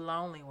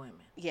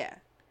 Yeah.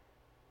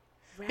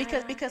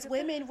 Right. Because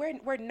women,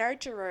 we're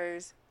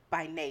nurturers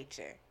by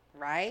nature,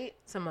 right?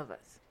 Some of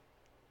us.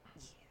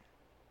 Yeah.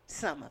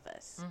 Some of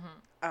us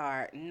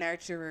are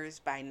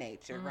nurturers by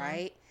nature,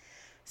 right?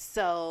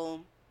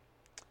 So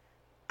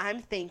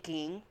I'm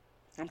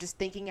just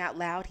thinking out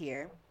loud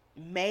here,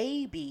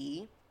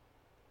 maybe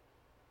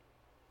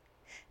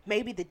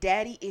the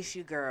daddy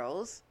issue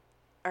girls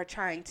are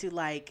trying to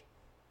like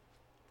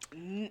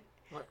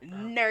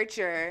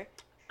nurture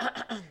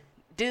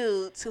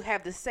dudes who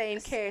have the same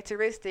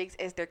characteristics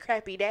as their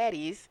crappy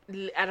daddies.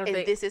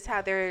 This is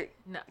how they're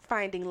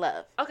finding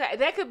love. Okay,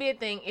 that could be a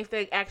thing if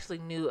they actually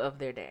knew of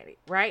their daddy,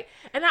 right?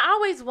 And I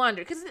always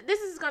wonder, because this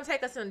is going to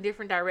take us in a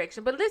different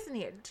direction. But listen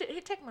here,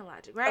 check my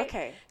logic, right?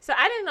 Okay. So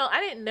I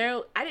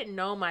didn't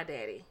know my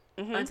daddy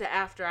until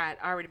after I'd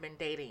already been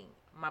dating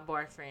my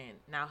boyfriend,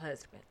 now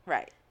husband.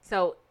 Right.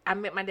 So I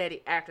met my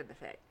daddy after the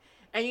fact.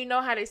 And you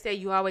know how they say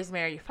you always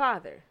marry your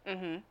father,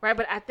 right?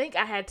 But I think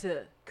I had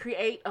to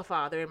create a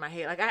father in my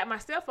head. Like my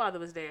stepfather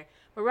was there,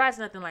 but Rod's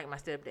nothing like my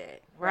stepdad,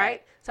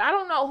 right? So I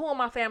don't know who in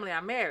my family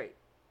I married.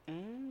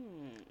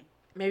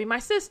 Maybe my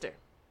sister.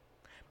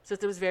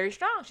 Sister was very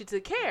strong. She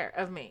took care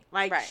of me.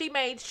 Like she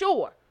made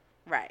sure.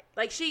 Right.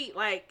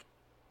 Like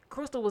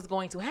Crystal was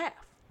going to have.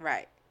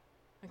 Right.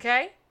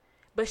 Okay?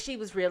 But she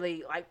was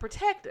really like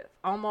protective,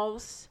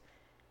 almost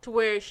to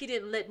where she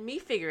didn't let me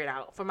figure it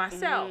out for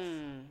myself.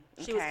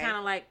 She was kind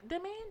of like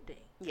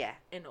demanding. Yeah.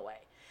 In a way.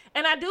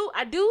 And I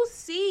do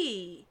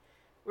see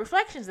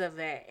reflections of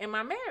that in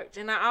my marriage.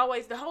 And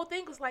the whole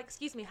thing was like,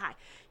 excuse me, hi.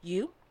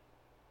 You,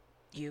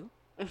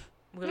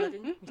 we're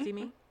looking, you see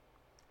me?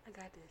 I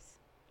got this.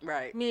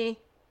 Right. Me.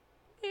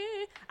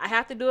 I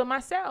have to do it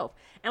myself.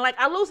 And like,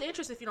 I lose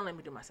interest if you don't let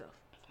me do it myself.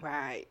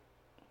 Right.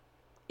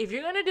 If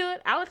you're going to do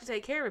it, I'll let you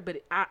take care of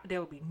it, but there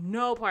will be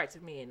no parts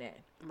of me in that.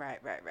 Right.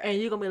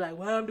 And you're going to be like,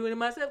 well, I'm doing it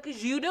myself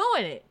because you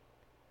doing it.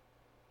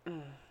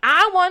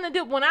 I want to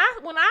do, when I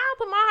put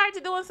my heart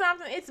to doing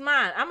something, it's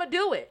mine. I'm going to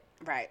do it.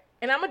 Right.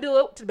 And I'm going to do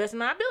it to the best of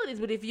my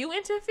abilities. But if you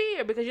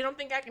interfere because you don't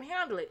think I can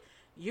handle it,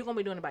 you're going to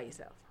be doing it by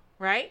yourself.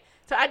 Right?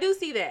 So I do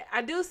see that.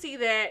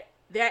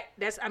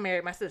 That's I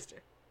married my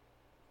sister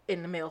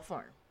in the male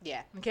form.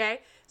 Yeah.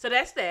 Okay? So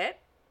that's that.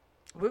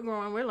 We're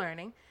growing, we're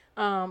learning.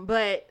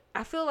 But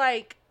I feel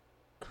like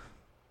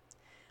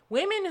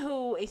women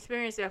who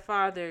experience their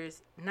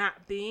fathers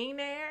not being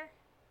there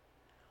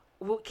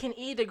can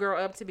either grow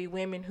up to be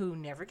women who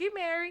never get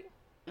married,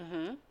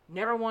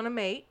 never want to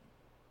mate,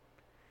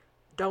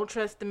 don't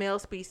trust the male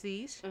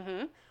species,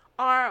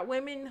 or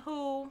women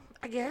who,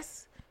 I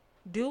guess,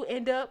 do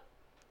end up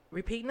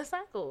repeating the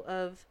cycle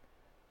of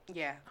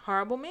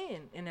horrible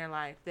men in their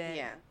life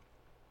that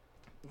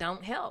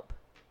don't help.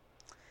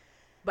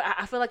 But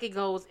I feel like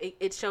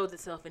it shows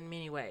itself in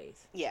many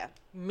ways. Yeah.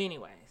 Many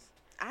ways.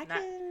 I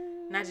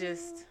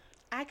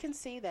can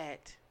see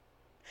that.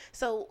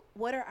 So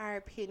what are our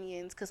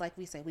opinions? Because like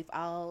we say,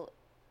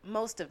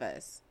 most of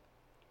us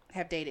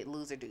have dated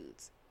loser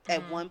dudes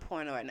at one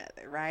point or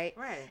another, right?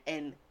 Right.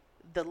 And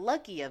the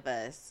lucky of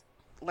us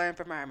learn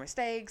from our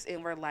mistakes,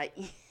 and we're like,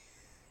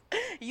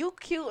 you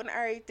cute and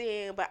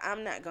everything, but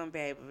I'm not going to be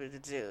able to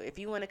do. If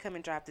you want to come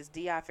and drop this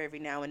D off every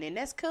now and then,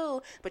 that's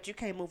cool, but you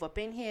can't move up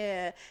in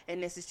here,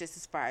 and this is just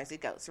as far as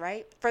it goes,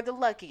 right? For the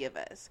lucky of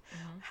us.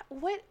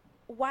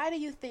 Why do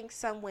you think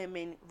some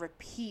women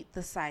repeat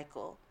the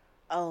cycle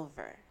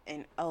over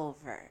and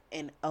over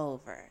and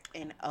over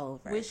and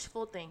over?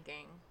 Wishful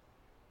thinking.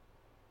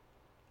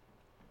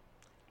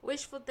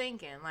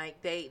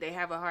 Like they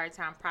have a hard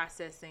time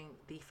processing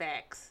the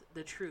facts,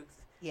 the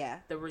truth,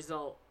 the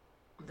result,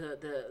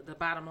 the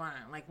bottom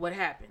line, like what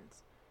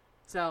happens.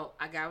 So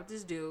I got with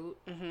this dude.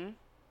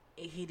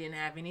 He didn't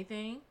have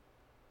anything.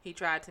 He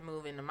tried to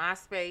move into my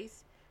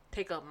space,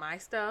 take up my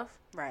stuff.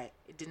 Right.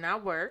 It did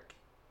not work.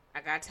 I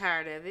got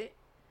tired of it.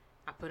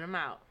 I put him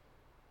out.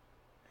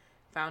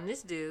 Found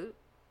this dude.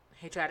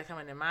 He tried to come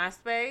into my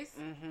space,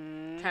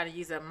 try to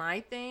use up my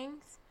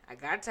things. I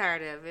got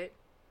tired of it.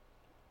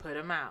 Put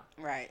him out.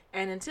 Right.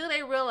 And until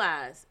they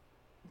realize,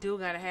 dude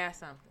got to have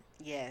something.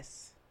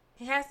 Yes.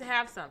 He has to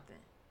have something.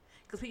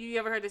 Because you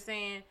ever heard the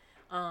saying,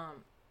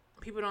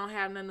 people don't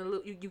have nothing to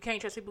lose. You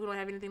can't trust people who don't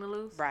have anything to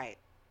lose? Right.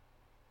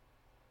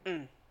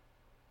 Can't.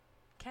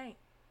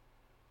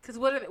 Because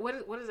what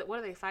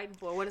are they fighting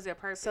for? What is their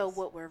purpose? So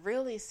what we're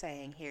really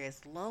saying here is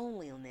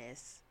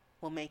loneliness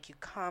will make you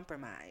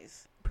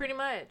compromise. Pretty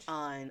much.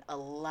 On a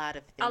lot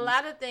of things. A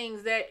lot of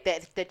things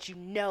that you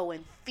know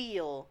and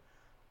feel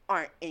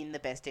aren't in the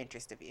best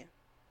interest of you.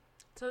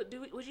 So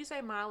would you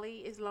say Molly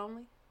is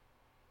lonely?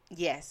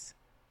 Yes.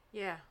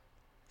 Yeah.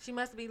 She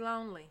must be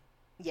lonely.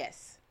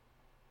 Yes.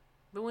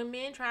 But when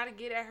men try to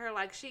get at her,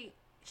 like she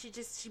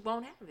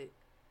won't have it.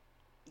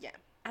 Yeah.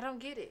 I don't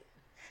get it.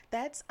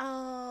 That's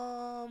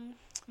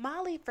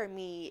Molly for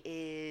me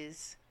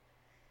is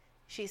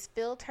she's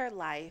filled her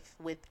life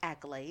with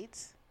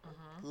accolades,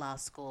 law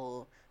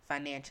school,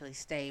 financially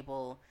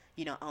stable.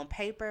 You know, on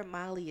paper,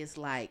 Molly is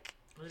like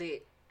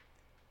litty.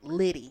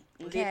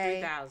 Okay,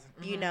 3,000.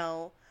 You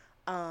know,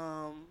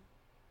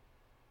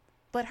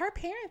 but her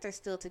parents are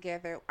still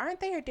together, aren't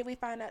they? Or did we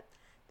find out?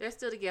 They're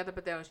still together,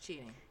 but that was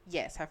cheating.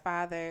 Yes, her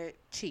father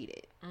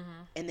cheated.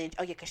 And then,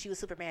 because she was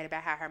super mad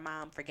about how her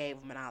mom forgave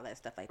him and all that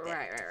stuff like that.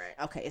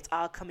 Right. Okay, it's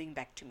all coming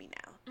back to me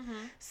now.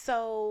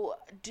 So,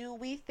 do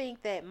we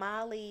think that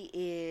Molly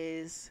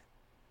is...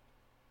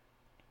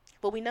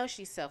 Well, we know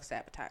she's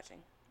self-sabotaging.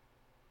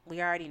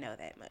 We already know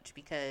that much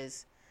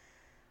because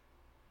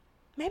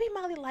maybe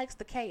Molly likes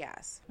the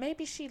chaos.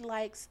 Maybe she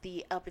likes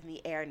the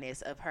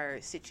up-in-the-airness of her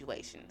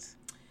situations.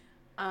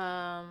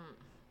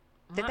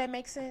 Did that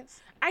make sense?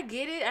 I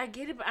get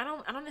it, but I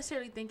don't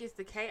necessarily think it's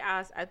the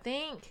chaos. I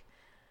think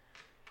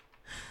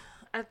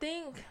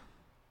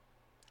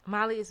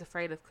Molly is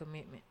afraid of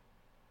commitment.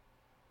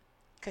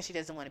 Because she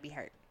doesn't want to be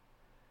hurt.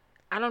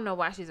 I don't know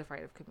why she's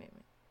afraid of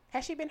commitment.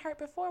 Has she been hurt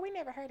before? We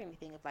never heard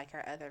anything of like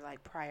her other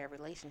like prior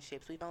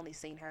relationships. We've only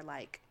seen her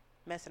like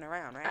messing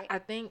around, right? I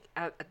think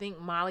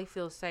Molly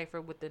feels safer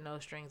with the no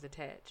strings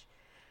attached,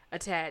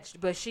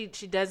 but she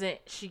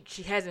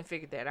hasn't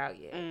figured that out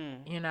yet.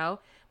 You know,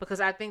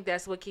 because I think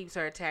that's what keeps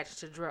her attached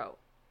to Dro.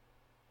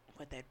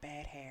 With that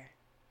bad hair.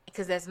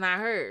 Because that's not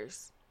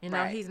hers. You know,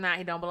 right.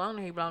 he don't belong to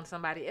her. He belongs to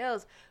somebody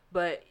else.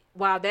 But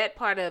while that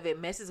part of it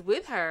messes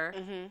with her,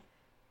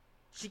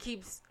 she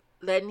keeps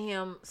letting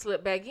him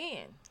slip back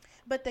in.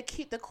 But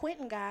the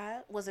Quentin guy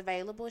was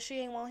available. She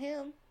ain't want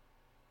him.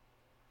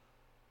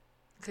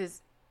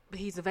 Because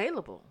he's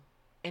available.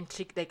 And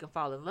they can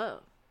fall in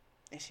love.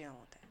 And she don't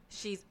want that.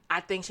 I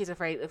think she's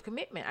afraid of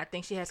commitment. I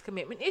think she has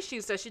commitment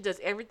issues. So she does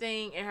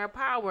everything in her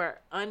power,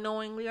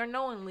 unknowingly or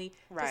knowingly,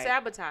 to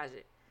sabotage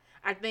it.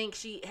 I think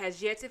she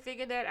has yet to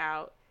figure that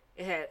out.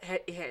 It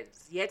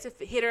has yet to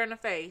hit her in the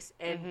face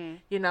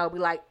and, you know, be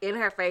like, in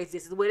her face,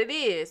 this is what it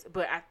is.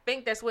 But I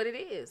think that's what it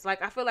is.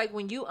 Like, I feel like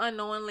when you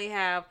unknowingly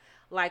have,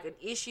 like, an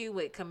issue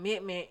with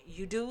commitment,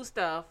 you do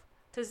stuff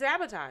to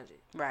sabotage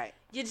it. Right.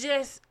 You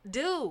just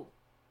do.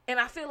 And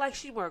I feel like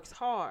she works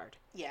hard.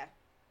 Yeah.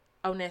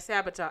 On that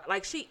sabotage.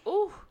 Like,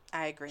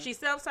 I agree. She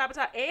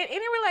self-sabotage. And in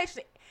a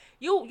relationship,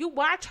 you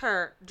watch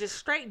her just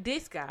straight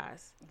diss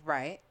guys.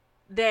 Right.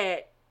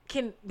 That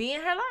can be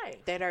in her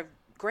life. That are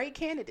great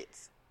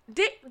candidates.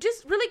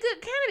 Just really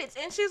good candidates.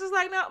 And she was just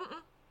like, no,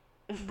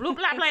 blue,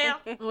 blah,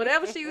 blah,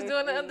 whatever she was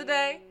doing the other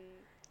day.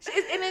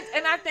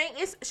 And I think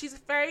she's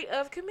afraid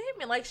of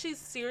commitment. Like, she's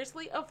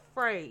seriously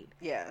afraid.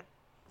 Yeah.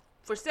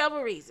 for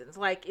several reasons.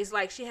 Like, it's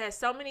like she has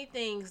so many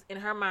things in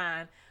her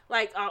mind.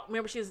 Like,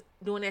 remember she was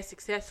doing that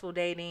successful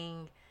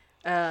dating.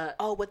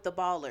 With the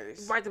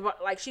ballers. Right,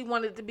 like she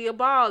wanted to be a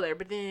baller,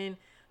 but then,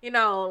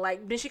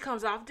 like then she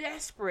comes off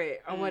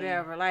desperate or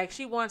whatever. Like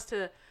she wants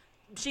to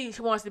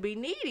be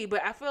needy,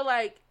 but I feel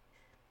like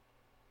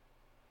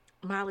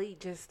Molly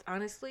just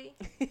honestly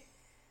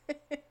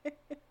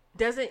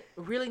doesn't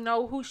really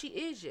know who she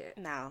is yet.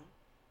 No.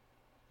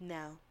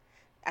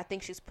 I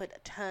think she's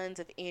put tons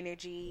of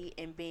energy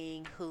in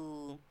being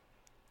who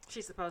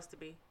she's supposed to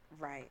be.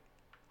 Right.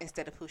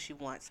 Instead of who she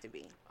wants to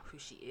be. Who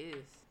she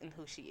is. And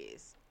who she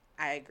is.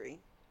 I agree.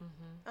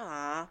 Mm-hmm.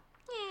 Aw.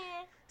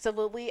 Yeah. So,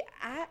 but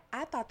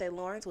I thought that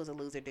Lawrence was a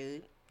loser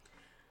dude.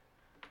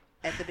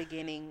 At the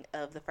beginning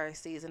of the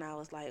first season, I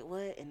was like,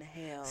 what in the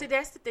hell? See,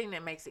 that's the thing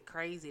that makes it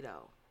crazy,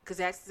 though. Because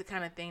that's the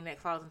kind of thing that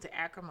falls into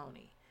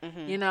acrimony.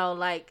 Mm-hmm.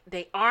 Like,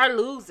 they are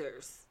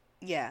losers.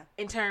 Yeah.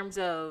 In terms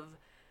of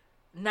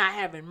not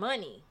having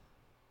money.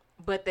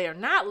 But they are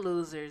not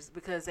losers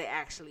because they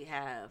actually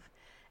have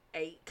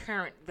a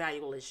current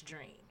valueless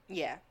dream.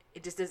 Yeah.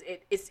 It just does.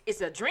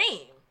 It's a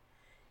dream.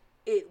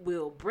 It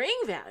will bring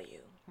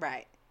value.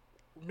 Right.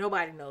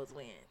 Nobody knows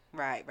when.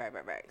 Right.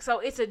 So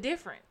it's a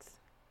difference.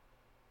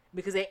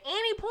 Because at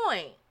any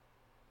point,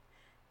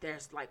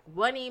 there's like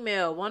one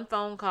email, one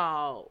phone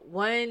call,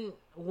 one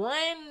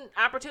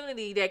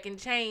opportunity that can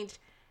change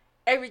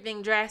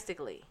everything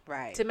drastically.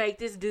 Right. To make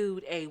this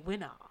dude a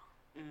winner.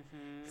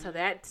 Mm-hmm. So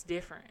that's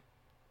different.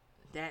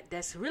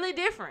 That's really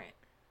different.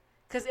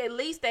 Because at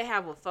least they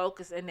have a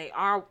focus and they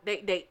had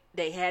they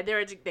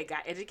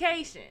got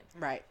education.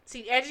 Right.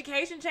 See,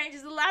 education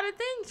changes a lot of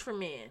things for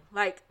men.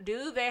 Like,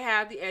 do they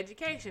have the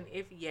education?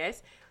 If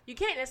yes, you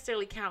can't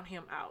necessarily count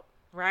him out.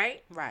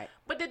 Right? Right.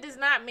 But that does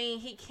not mean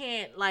he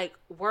can't, like,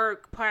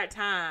 work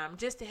part-time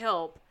just to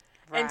help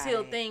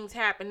until things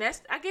happen.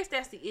 I guess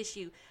that's the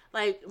issue.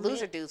 Like,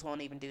 loser dudes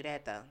won't even do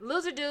that, though.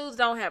 Loser dudes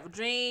don't have a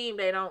dream.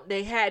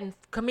 They hadn't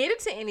committed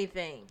to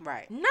anything.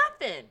 Right.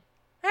 Nothing.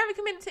 They haven't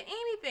committed to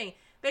anything.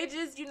 They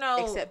just,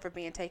 except for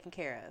being taken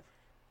care of.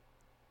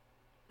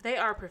 They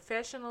are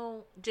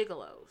professional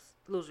gigolos,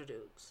 loser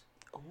dudes.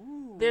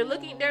 Ooh. They're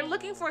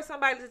looking for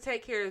somebody to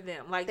take care of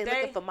them. Like, they're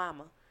looking for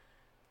mama.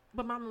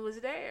 But mama was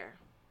there.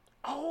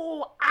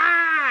 Oh,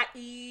 I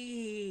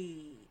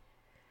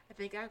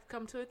think I've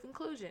come to a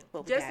conclusion.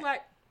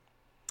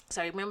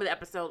 So remember the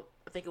episode,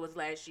 I think it was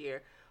last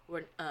year,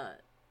 where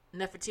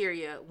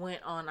Nefertaria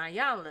went on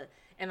Iyanla,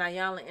 and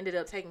Iyanla ended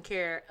up taking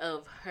care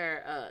of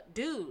her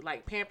dude,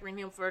 like pampering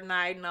him for a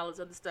night and all this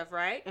other stuff,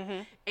 right?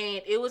 Mm-hmm.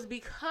 And it was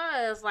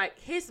because, like,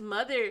 his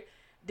mother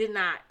did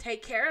not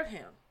take care of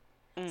him.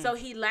 So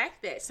he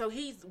lacked that. So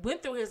he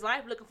went through his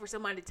life looking for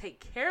somebody to take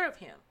care of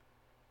him.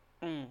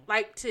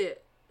 Like, to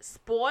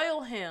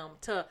spoil him,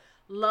 to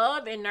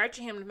love and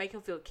nurture him, to make him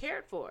feel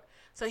cared for.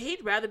 So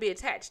he'd rather be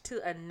attached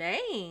to a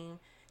name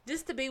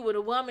just to be with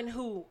a woman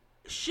who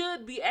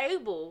should be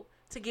able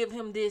to give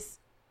him this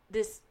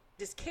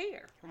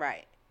care.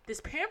 Right.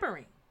 This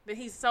pampering that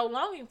he's so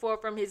longing for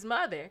from his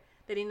mother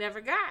that he never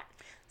got.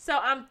 So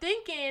I'm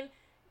thinking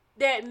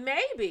that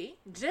maybe,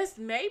 just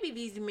maybe,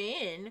 these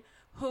men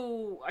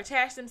who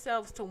attach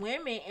themselves to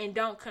women and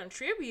don't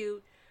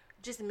contribute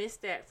just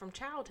missed that from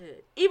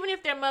childhood. Even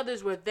if their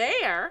mothers were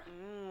there,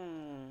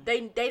 they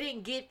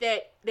didn't get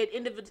that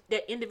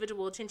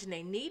individual attention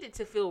they needed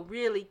to feel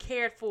really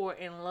cared for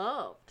and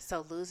loved.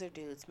 So loser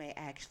dudes may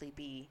actually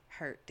be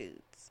hurt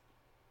dudes.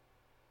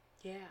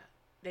 Yeah,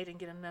 they didn't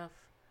get enough.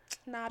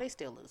 Nah, they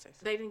still losers.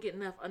 They didn't get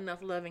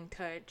enough loving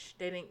touch.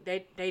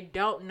 They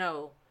don't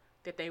know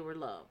that they were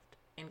loved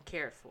and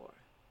cared for.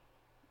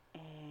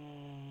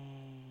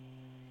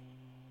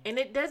 And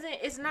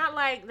it's not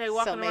like they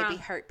walking around. So maybe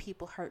hurt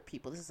people.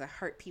 This is a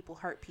hurt people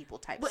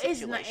type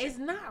situation. But it's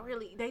not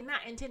really, they're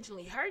not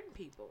intentionally hurting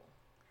people.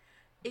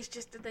 It's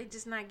just that they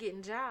just not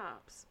getting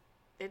jobs.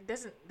 That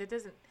doesn't,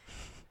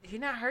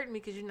 you're not hurting me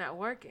because you're not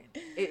working.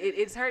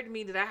 It's hurting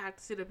me that I have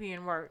to sit up here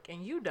and work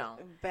and you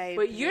don't. Baby.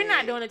 But you're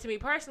not doing it to me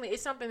personally.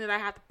 It's something that I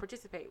have to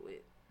participate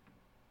with.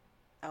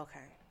 Okay.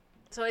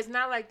 So it's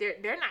not like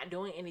they're not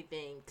doing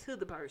anything to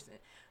the person.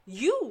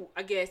 You,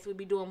 I guess, would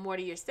be doing more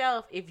to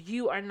yourself if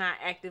you are not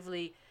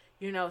actively,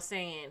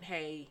 saying,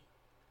 hey,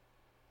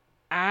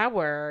 I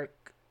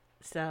work,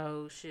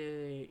 so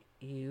should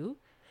you?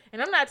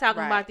 And I'm not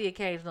talking about the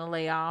occasional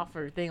layoff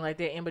or thing like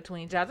that in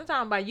between jobs. I'm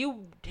talking about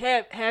you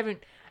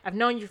haven't, I've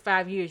known you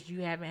 5 years,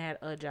 you haven't had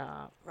a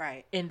job.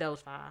 Right. In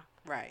those 5.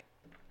 Right.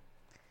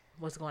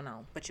 What's going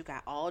on? But you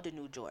got all the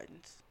new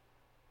Jordans.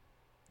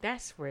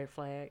 That's red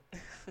flag.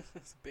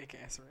 It's a big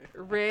ass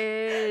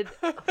red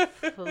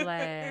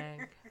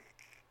flag.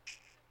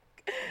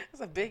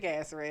 It's a big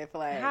ass red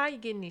flag. How are you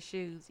getting these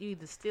shoes? You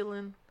either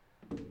stealing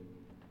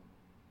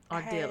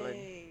or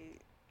dealing.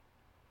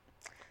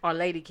 Or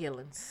lady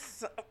killing.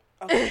 So,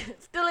 okay.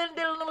 Stealing,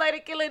 dealing, lady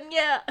killing,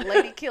 yeah.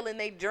 Lady killing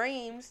their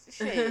dreams.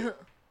 Shit.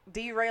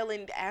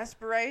 Derailing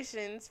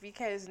aspirations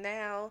because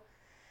now...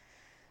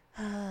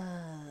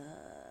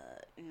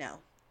 no.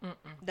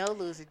 No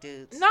loser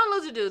dudes. No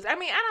loser dudes. I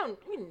mean,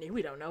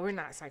 we don't know. We're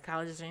not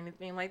psychologists or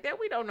anything like that.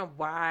 We don't know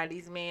why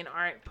these men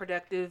aren't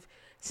productive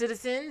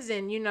citizens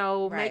and,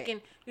 Right.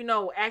 making,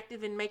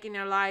 active in making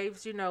their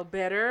lives,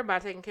 better by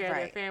taking care of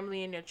their Right.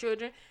 family and their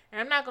children.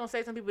 And I'm not going to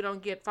say some people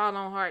don't fall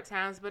on hard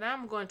times, but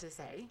I'm going to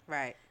say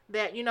Right.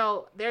 that,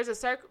 there's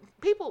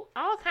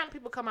all kind of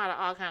people come out of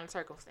all kind of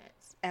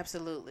circumstance.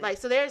 Absolutely. Like,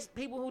 so there's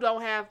people who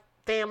don't have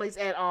families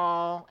at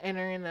all and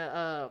are in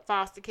the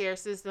foster care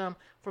system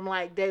from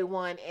like day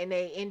one, and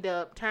they end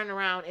up turning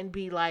around and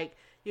be like,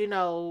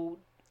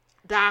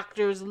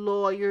 doctors,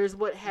 lawyers,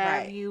 what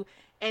have Right. you,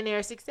 and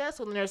they're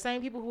successful. And there are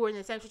same people who are in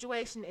the same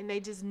situation and they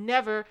just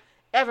never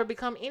ever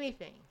become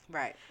anything.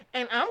 Right.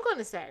 And I'm going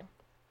to say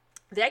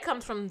that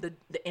comes from the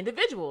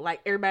individual.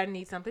 Like, everybody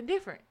needs something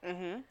different.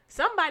 Mm-hmm.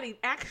 Somebody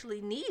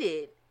actually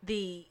needed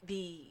the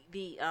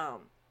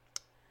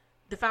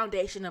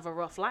foundation of a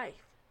rough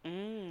life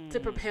to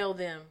propel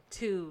them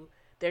to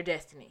their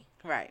destiny.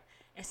 Right.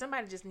 And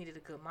somebody just needed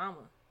a good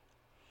mama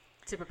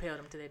to propel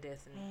them to their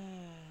destiny.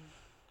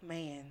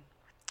 Man.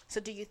 So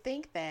do you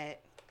think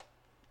that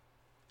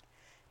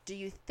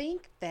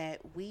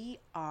we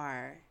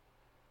are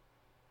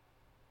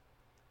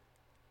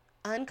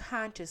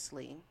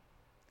unconsciously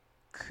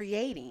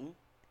creating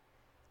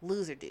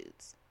loser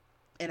dudes?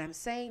 And I'm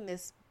saying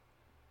this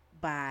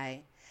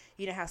by,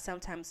 how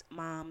sometimes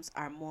moms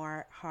are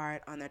more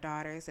hard on their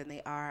daughters than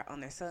they are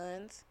on their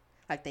sons.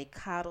 Like, they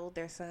coddle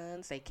their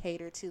sons, they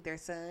cater to their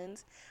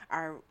sons.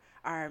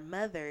 Our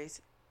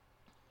mothers,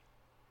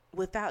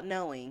 without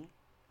knowing,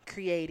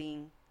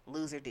 creating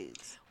loser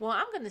dudes. Well,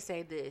 I'm going to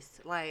say this.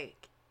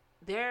 Like,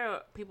 there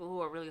are people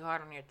who are really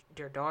hard on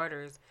their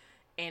daughters,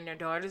 and their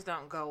daughters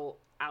don't go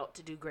out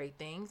to do great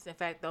things. In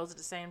fact, those are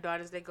the same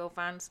daughters that go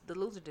find the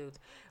loser dudes.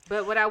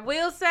 But what I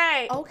will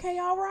say... Okay,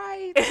 all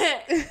right.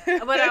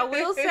 But I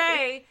will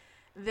say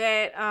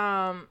that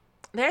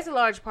there's a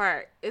large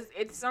part.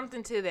 It's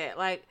something to that.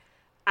 Like,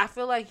 I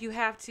feel like you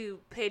have to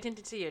pay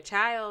attention to your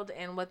child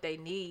and what they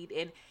need.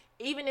 And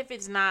even if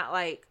it's not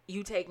like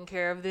you taking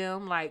care of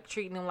them, like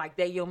treating them like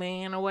they your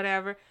man or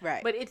whatever.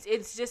 Right. But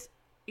it's just,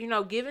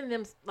 giving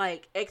them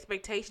like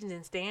expectations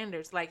and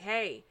standards. Like,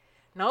 hey,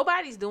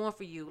 nobody's doing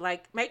for you.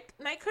 Like, make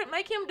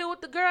him do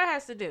what the girl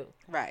has to do.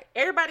 Right.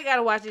 Everybody got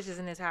to wash dishes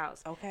in this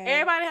house. Okay.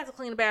 Everybody has to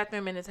clean the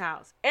bathroom in this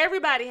house.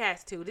 Everybody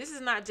has to. This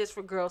is not just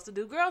for girls to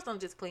do. Girls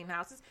don't just clean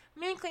houses.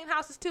 Men clean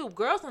houses too.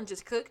 Girls don't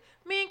just cook.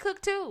 Men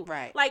cook too.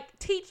 Right. Like,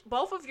 teach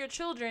both of your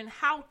children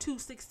how to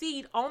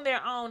succeed on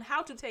their own,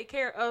 how to take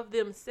care of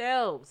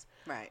themselves.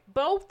 Right.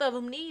 Both of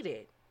them need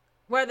it.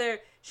 Whether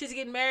she's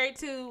getting married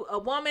to a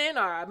woman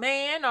or a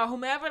man or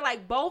whomever,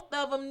 like, both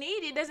of them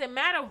need it. Doesn't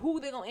matter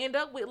who they're going to end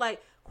up with.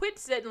 Like, quit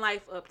setting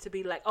life up to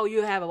be like, oh,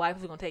 you have a wife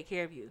who's going to take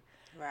care of you.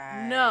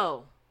 Right.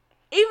 No.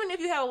 Even if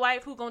you have a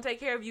wife who's going to take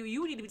care of you,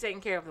 you need to be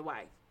taking care of the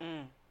wife.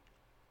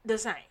 The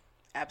same.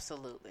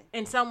 Absolutely.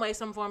 In some way,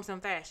 some form, some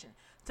fashion.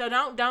 So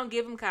don't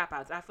give them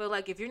cop-outs. I feel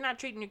like if you're not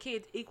treating your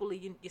kids equally,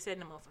 you're setting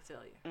them up for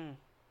failure.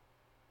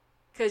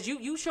 Because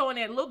you showing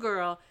that little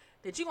girl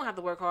that you're going to have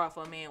to work hard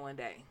for a man one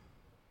day.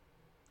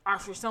 Or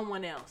for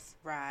someone else.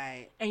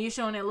 Right. And you're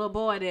showing that little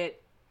boy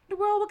that the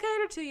world will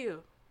cater to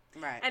you.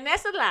 Right. And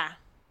that's a lie.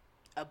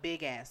 A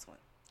big ass one.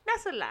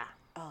 That's a lie.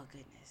 Oh,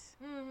 goodness.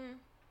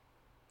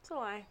 It's a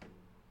lie.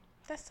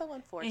 That's so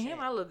unfortunate. And here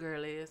my little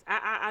girl is.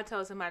 I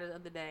told somebody the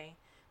other day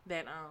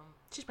that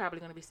she's probably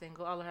going to be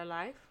single all of her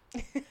life.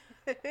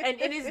 And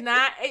it is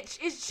not,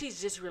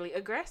 she's just really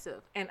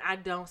aggressive. And I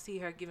don't see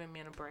her giving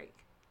men a break.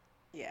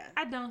 Yeah.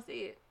 I don't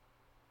see it.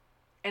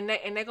 And they're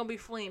going to be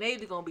fleeing. They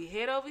either going to be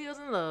head over heels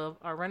in love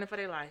or running for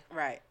their life.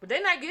 Right. But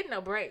they're not getting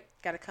no break.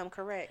 Got to come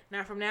correct.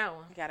 Not from that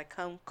one. Got to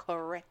come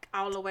correct.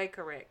 All the way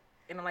correct.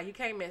 And I'm like, you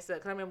can't mess up.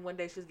 Because I remember one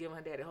day she was giving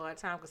her daddy a hard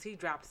time because he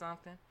dropped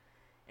something.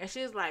 And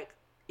she was like,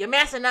 you're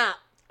messing up.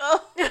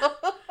 And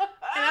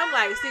I'm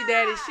like, see,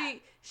 daddy,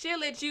 she'll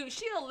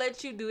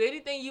let you do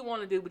anything you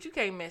want to do, but you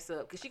can't mess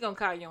up because she going to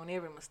call you on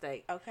every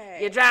mistake.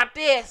 Okay. You dropped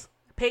this.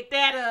 Pick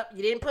that up.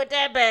 You didn't put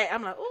that back.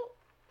 I'm like,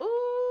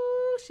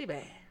 ooh, she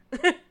bad.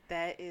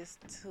 That is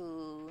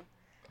too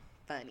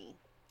funny.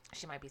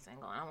 She might be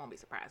single, and I won't be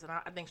surprised. And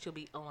I think she'll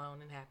be alone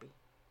and happy.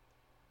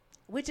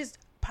 Which is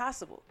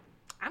possible.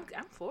 I'm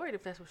for it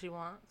if that's what she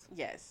wants.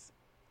 Yes.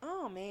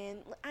 Oh man,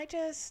 I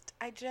just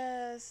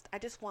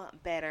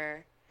want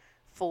better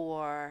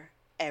for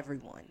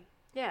everyone.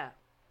 Yeah.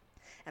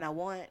 And I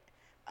want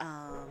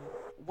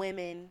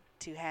women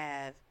to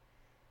have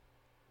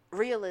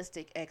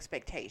realistic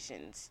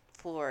expectations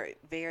for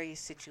various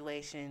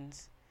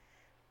situations.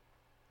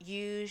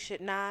 You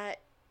should not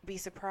be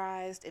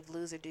surprised if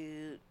loser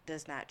dude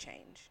does not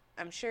change.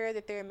 I'm sure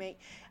there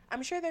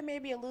may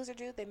be a loser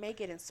dude that may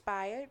get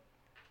inspired,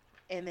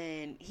 and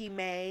then he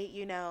may,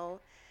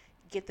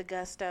 get the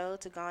gusto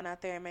to go on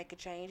out there and make a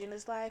change in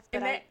his life.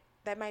 But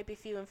that might be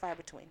few and far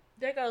between.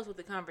 That goes with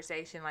the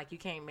conversation, like, you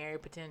can't marry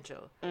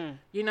potential.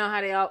 You know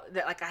how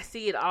I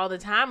see it all the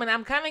time, and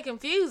I'm kind of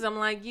confused. I'm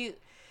like,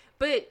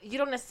 But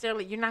you're not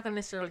going to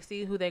necessarily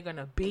see who they're going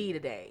to be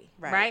today,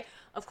 right?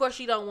 Of course,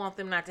 you don't want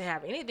them not to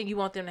have anything. You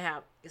want them to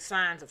have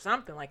signs of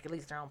something, like at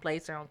least their own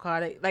place, their own car.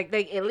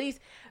 They at least,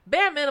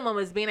 bare minimum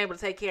is being able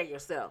to take care of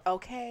yourself.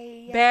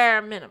 Okay. Yes.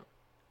 Bare minimum.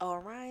 All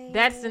right.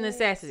 That's the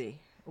necessity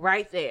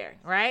right there,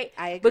 right?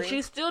 I agree. But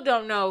you still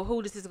don't know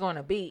who this is going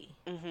to be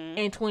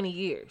in 20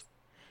 years.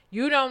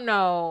 You don't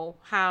know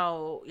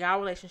how y'all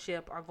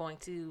relationship are going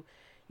to,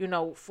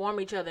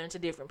 form each other into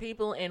different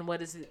people, and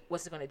what's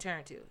it going to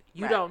turn to.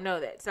 You don't know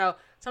that. So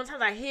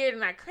sometimes I hear it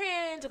and I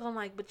cringe, and I'm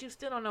like, but you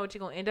still don't know what you're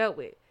going to end up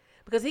with.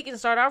 Because he can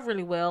start off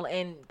really well,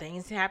 and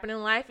things happen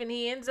in life, and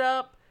he ends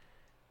up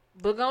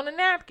book on a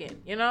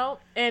napkin,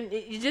 and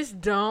you just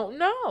don't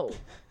know.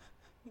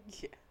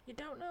 Yeah. You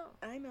don't know.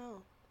 I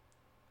know.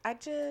 I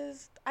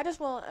just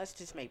want us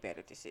to make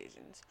better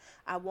decisions.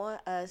 I want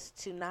us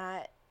to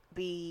not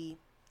be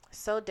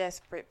so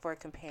desperate for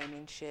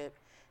companionship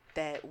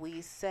that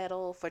we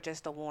settle for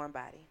just a warm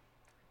body.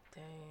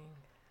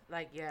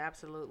 Dang. Yeah,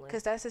 absolutely.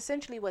 Because that's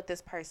essentially what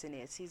this person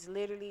is. He's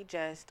literally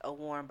just a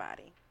warm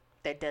body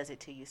that does it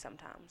to you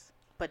sometimes,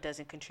 but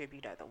doesn't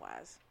contribute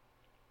otherwise.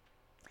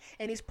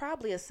 And he's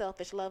probably a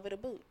selfish lover to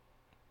boot.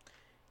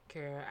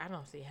 Girl, I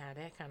don't see how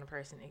that kind of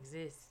person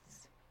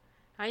exists.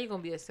 How you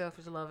gonna be a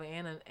selfish lover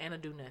and a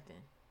do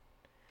nothing?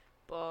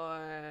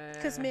 Boy.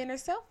 Because men are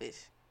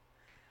selfish.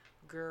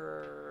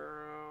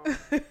 Girl.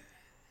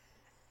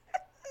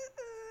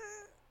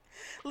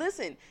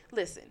 Listen.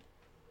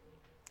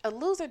 A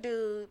loser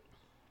dude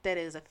that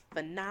is a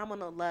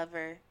phenomenal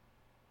lover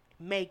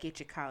may get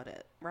you caught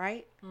up,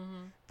 right?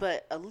 Mm-hmm.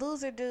 But a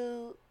loser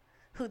dude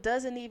who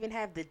doesn't even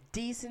have the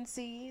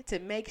decency to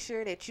make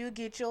sure that you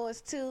get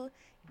yours too,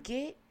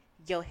 get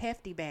your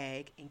hefty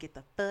bag and get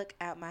the fuck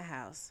out my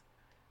house.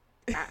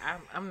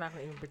 I'm not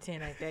going to even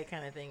pretend like that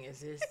kind of thing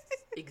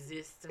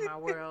exists in my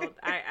world.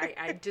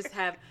 I just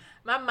have,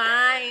 my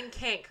mind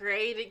can't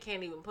create it,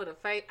 can't even put a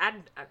face.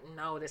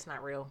 No, that's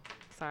not real.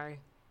 Sorry.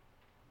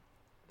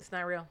 It's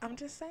not real. I'm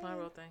just saying. Not a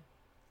real thing.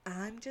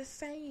 I'm just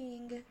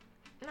saying.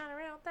 Not a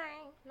real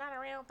thing. Not a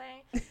real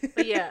thing.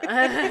 But yeah.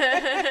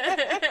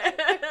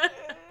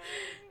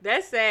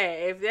 That's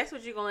sad. If that's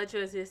what you're going to let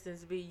your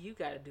assistants be, you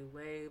got to do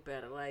way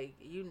better. Like,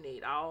 you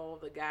need all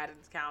the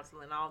guidance,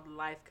 counseling, all the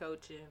life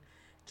coaching.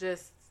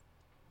 Just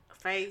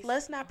face.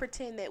 Let's not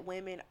pretend that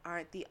women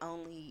aren't the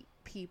only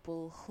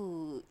people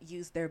who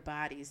use their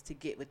bodies to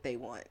get what they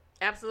want.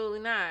 Absolutely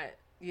not.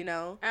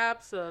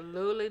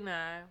 Absolutely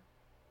not.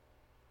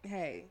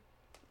 Hey,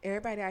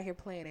 everybody out here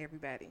playing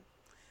everybody.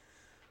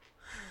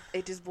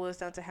 It just boils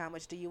down to how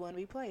much do you want to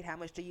be played? How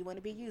much do you want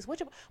to be used?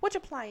 Which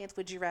appliance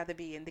would you rather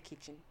be in the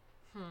kitchen?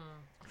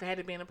 If I had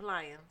to be an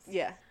appliance.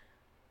 Yeah.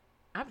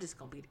 I'm just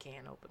going to be the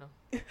can opener.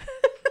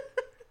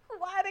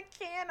 Why the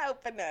can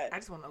opener? I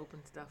just want to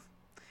open stuff.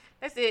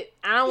 That's it.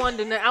 I don't want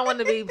to. I want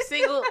to be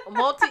single,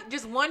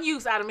 just one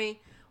use out of me.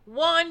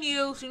 One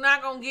use. You're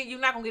not gonna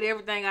get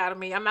everything out of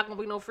me. I'm not gonna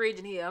be no fridge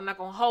in here. I'm not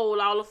gonna hold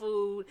all the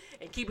food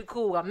and keep it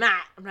cool. I'm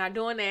not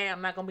doing that.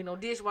 I'm not gonna be no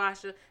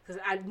dishwasher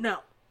because I'm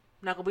not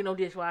gonna be no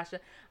dishwasher.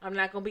 I'm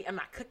not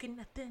cooking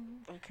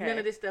nothing. Okay. None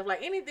of this stuff.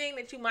 Like anything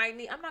that you might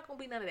need, I'm not gonna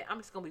be none of that. I'm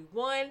just gonna be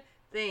one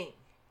thing.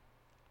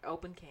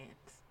 Open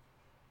cans.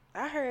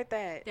 I heard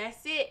that.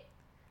 That's it.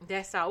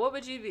 That's all. What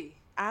would you be?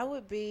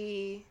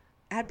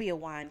 I'd be a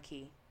wine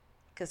key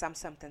because I'm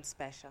something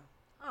special.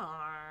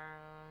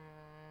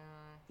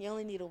 You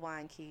only need a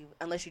wine key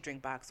unless you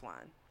drink box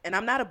wine. And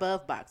I'm not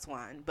above box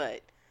wine,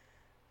 but,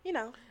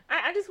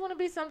 I just want to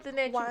be something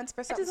that wine's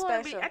for something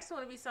special. I just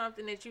want to be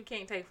something that you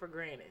can't take for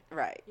granted.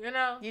 Right.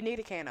 You need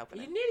a can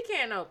opener. You need a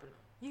can opener.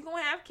 You're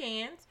going to have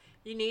cans.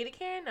 You need a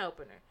can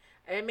opener.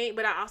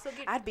 But I also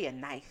get... I'd be a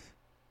knife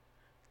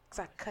because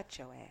I cut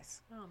your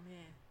ass. Oh,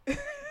 man.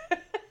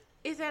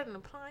 Is that an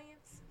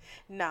appliance?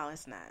 No,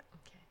 it's not.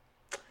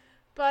 Okay.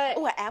 But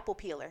an apple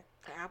peeler.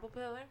 An apple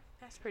peeler?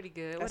 That's pretty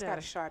good. That's got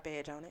a sharp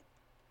edge on it.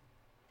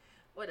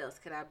 What else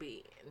could I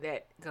be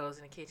that goes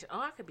in the kitchen?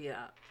 Oh, I could be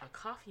a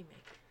coffee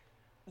maker.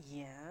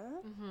 Yeah.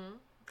 Mm-hmm.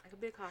 I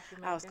could be a coffee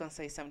maker. I was going to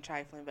say something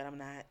trifling, but I'm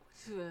not.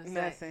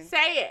 Nothing.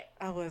 Say it.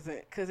 I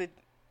wasn't, because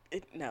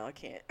no, I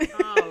can't.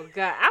 Oh,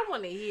 God. I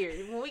want to hear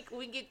it. When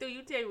we get through,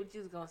 you tell me what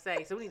you was going to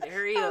say. So we need to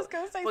hurry up. I was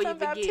going to say something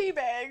about tea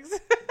bags.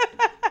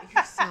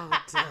 You're so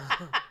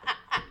dumb.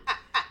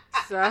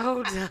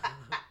 So dumb.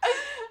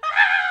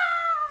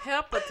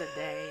 Help her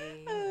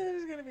today.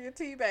 There's going to be a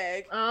tea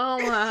bag. Oh,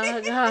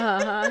 my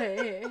God.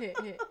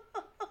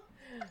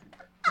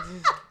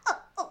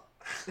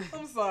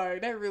 I'm sorry.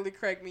 That really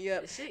cracked me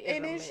up.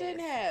 And it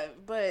shouldn't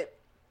have, but...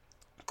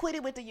 Quit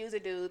it with the user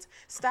dudes.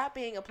 Stop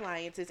being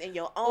appliances in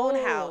your own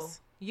house.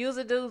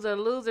 User dudes are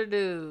loser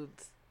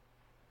dudes.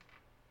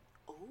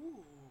 Ooh.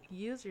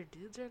 User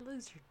dudes are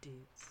loser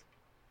dudes.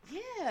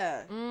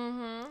 Yeah.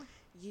 Mm-hmm.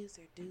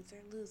 User dudes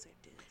are loser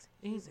dudes.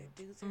 User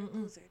dudes are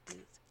loser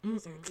dudes.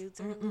 User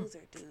dudes are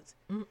loser dudes.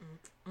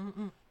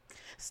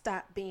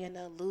 Stop being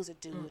a loser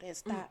dude and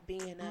stop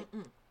being a...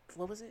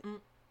 What was it?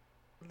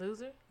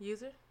 Loser?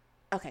 User?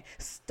 Okay,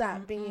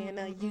 stop being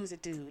a user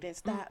dude and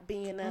stop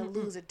being a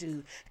loser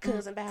dude.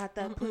 Cause I'm about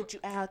to put you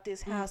out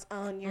this house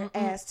on your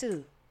ass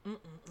too. You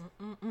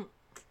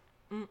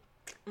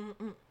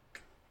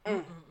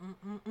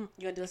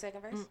wanna do a second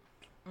verse?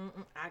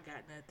 I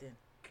got nothing.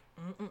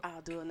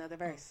 I'll do another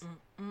verse.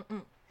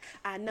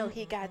 I know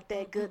he got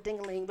that good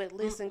ding-a-ling, but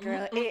listen,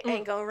 girl, it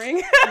ain't gonna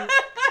ring.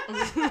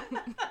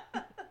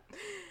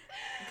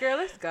 Girl,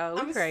 let's go.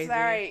 I'm crazy.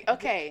 sorry.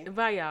 Okay.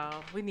 Bye,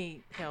 y'all. We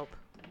need help.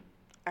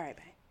 All right,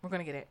 bye. We're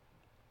gonna get it.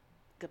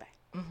 Goodbye.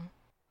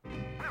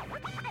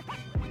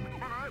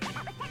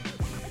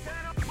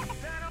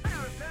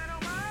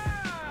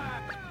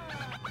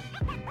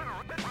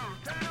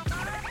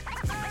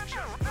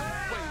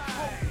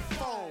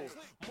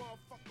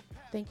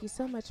 Thank you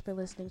so much for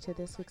listening to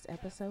this week's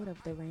episode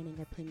of the Reigning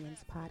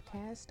Opinions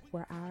podcast,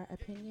 where our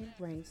opinion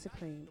reigns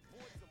supreme.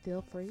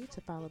 Feel free to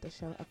follow the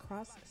show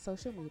across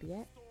social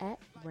media at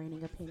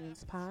Reigning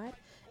Opinions Pod,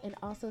 and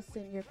also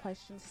send your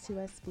questions to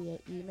us via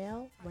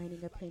email,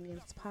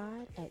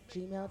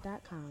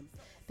 reigningopinionspod@gmail.com.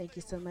 Thank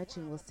you so much,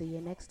 and we'll see you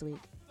next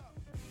week.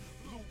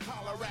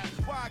 Collar rap,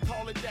 why I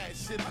call it that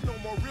shit? I know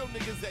more real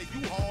niggas that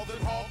you haul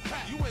than haul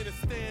crack. You ain't a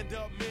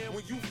stand-up man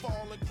when you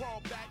fall and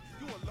crawl back.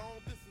 You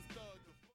alone.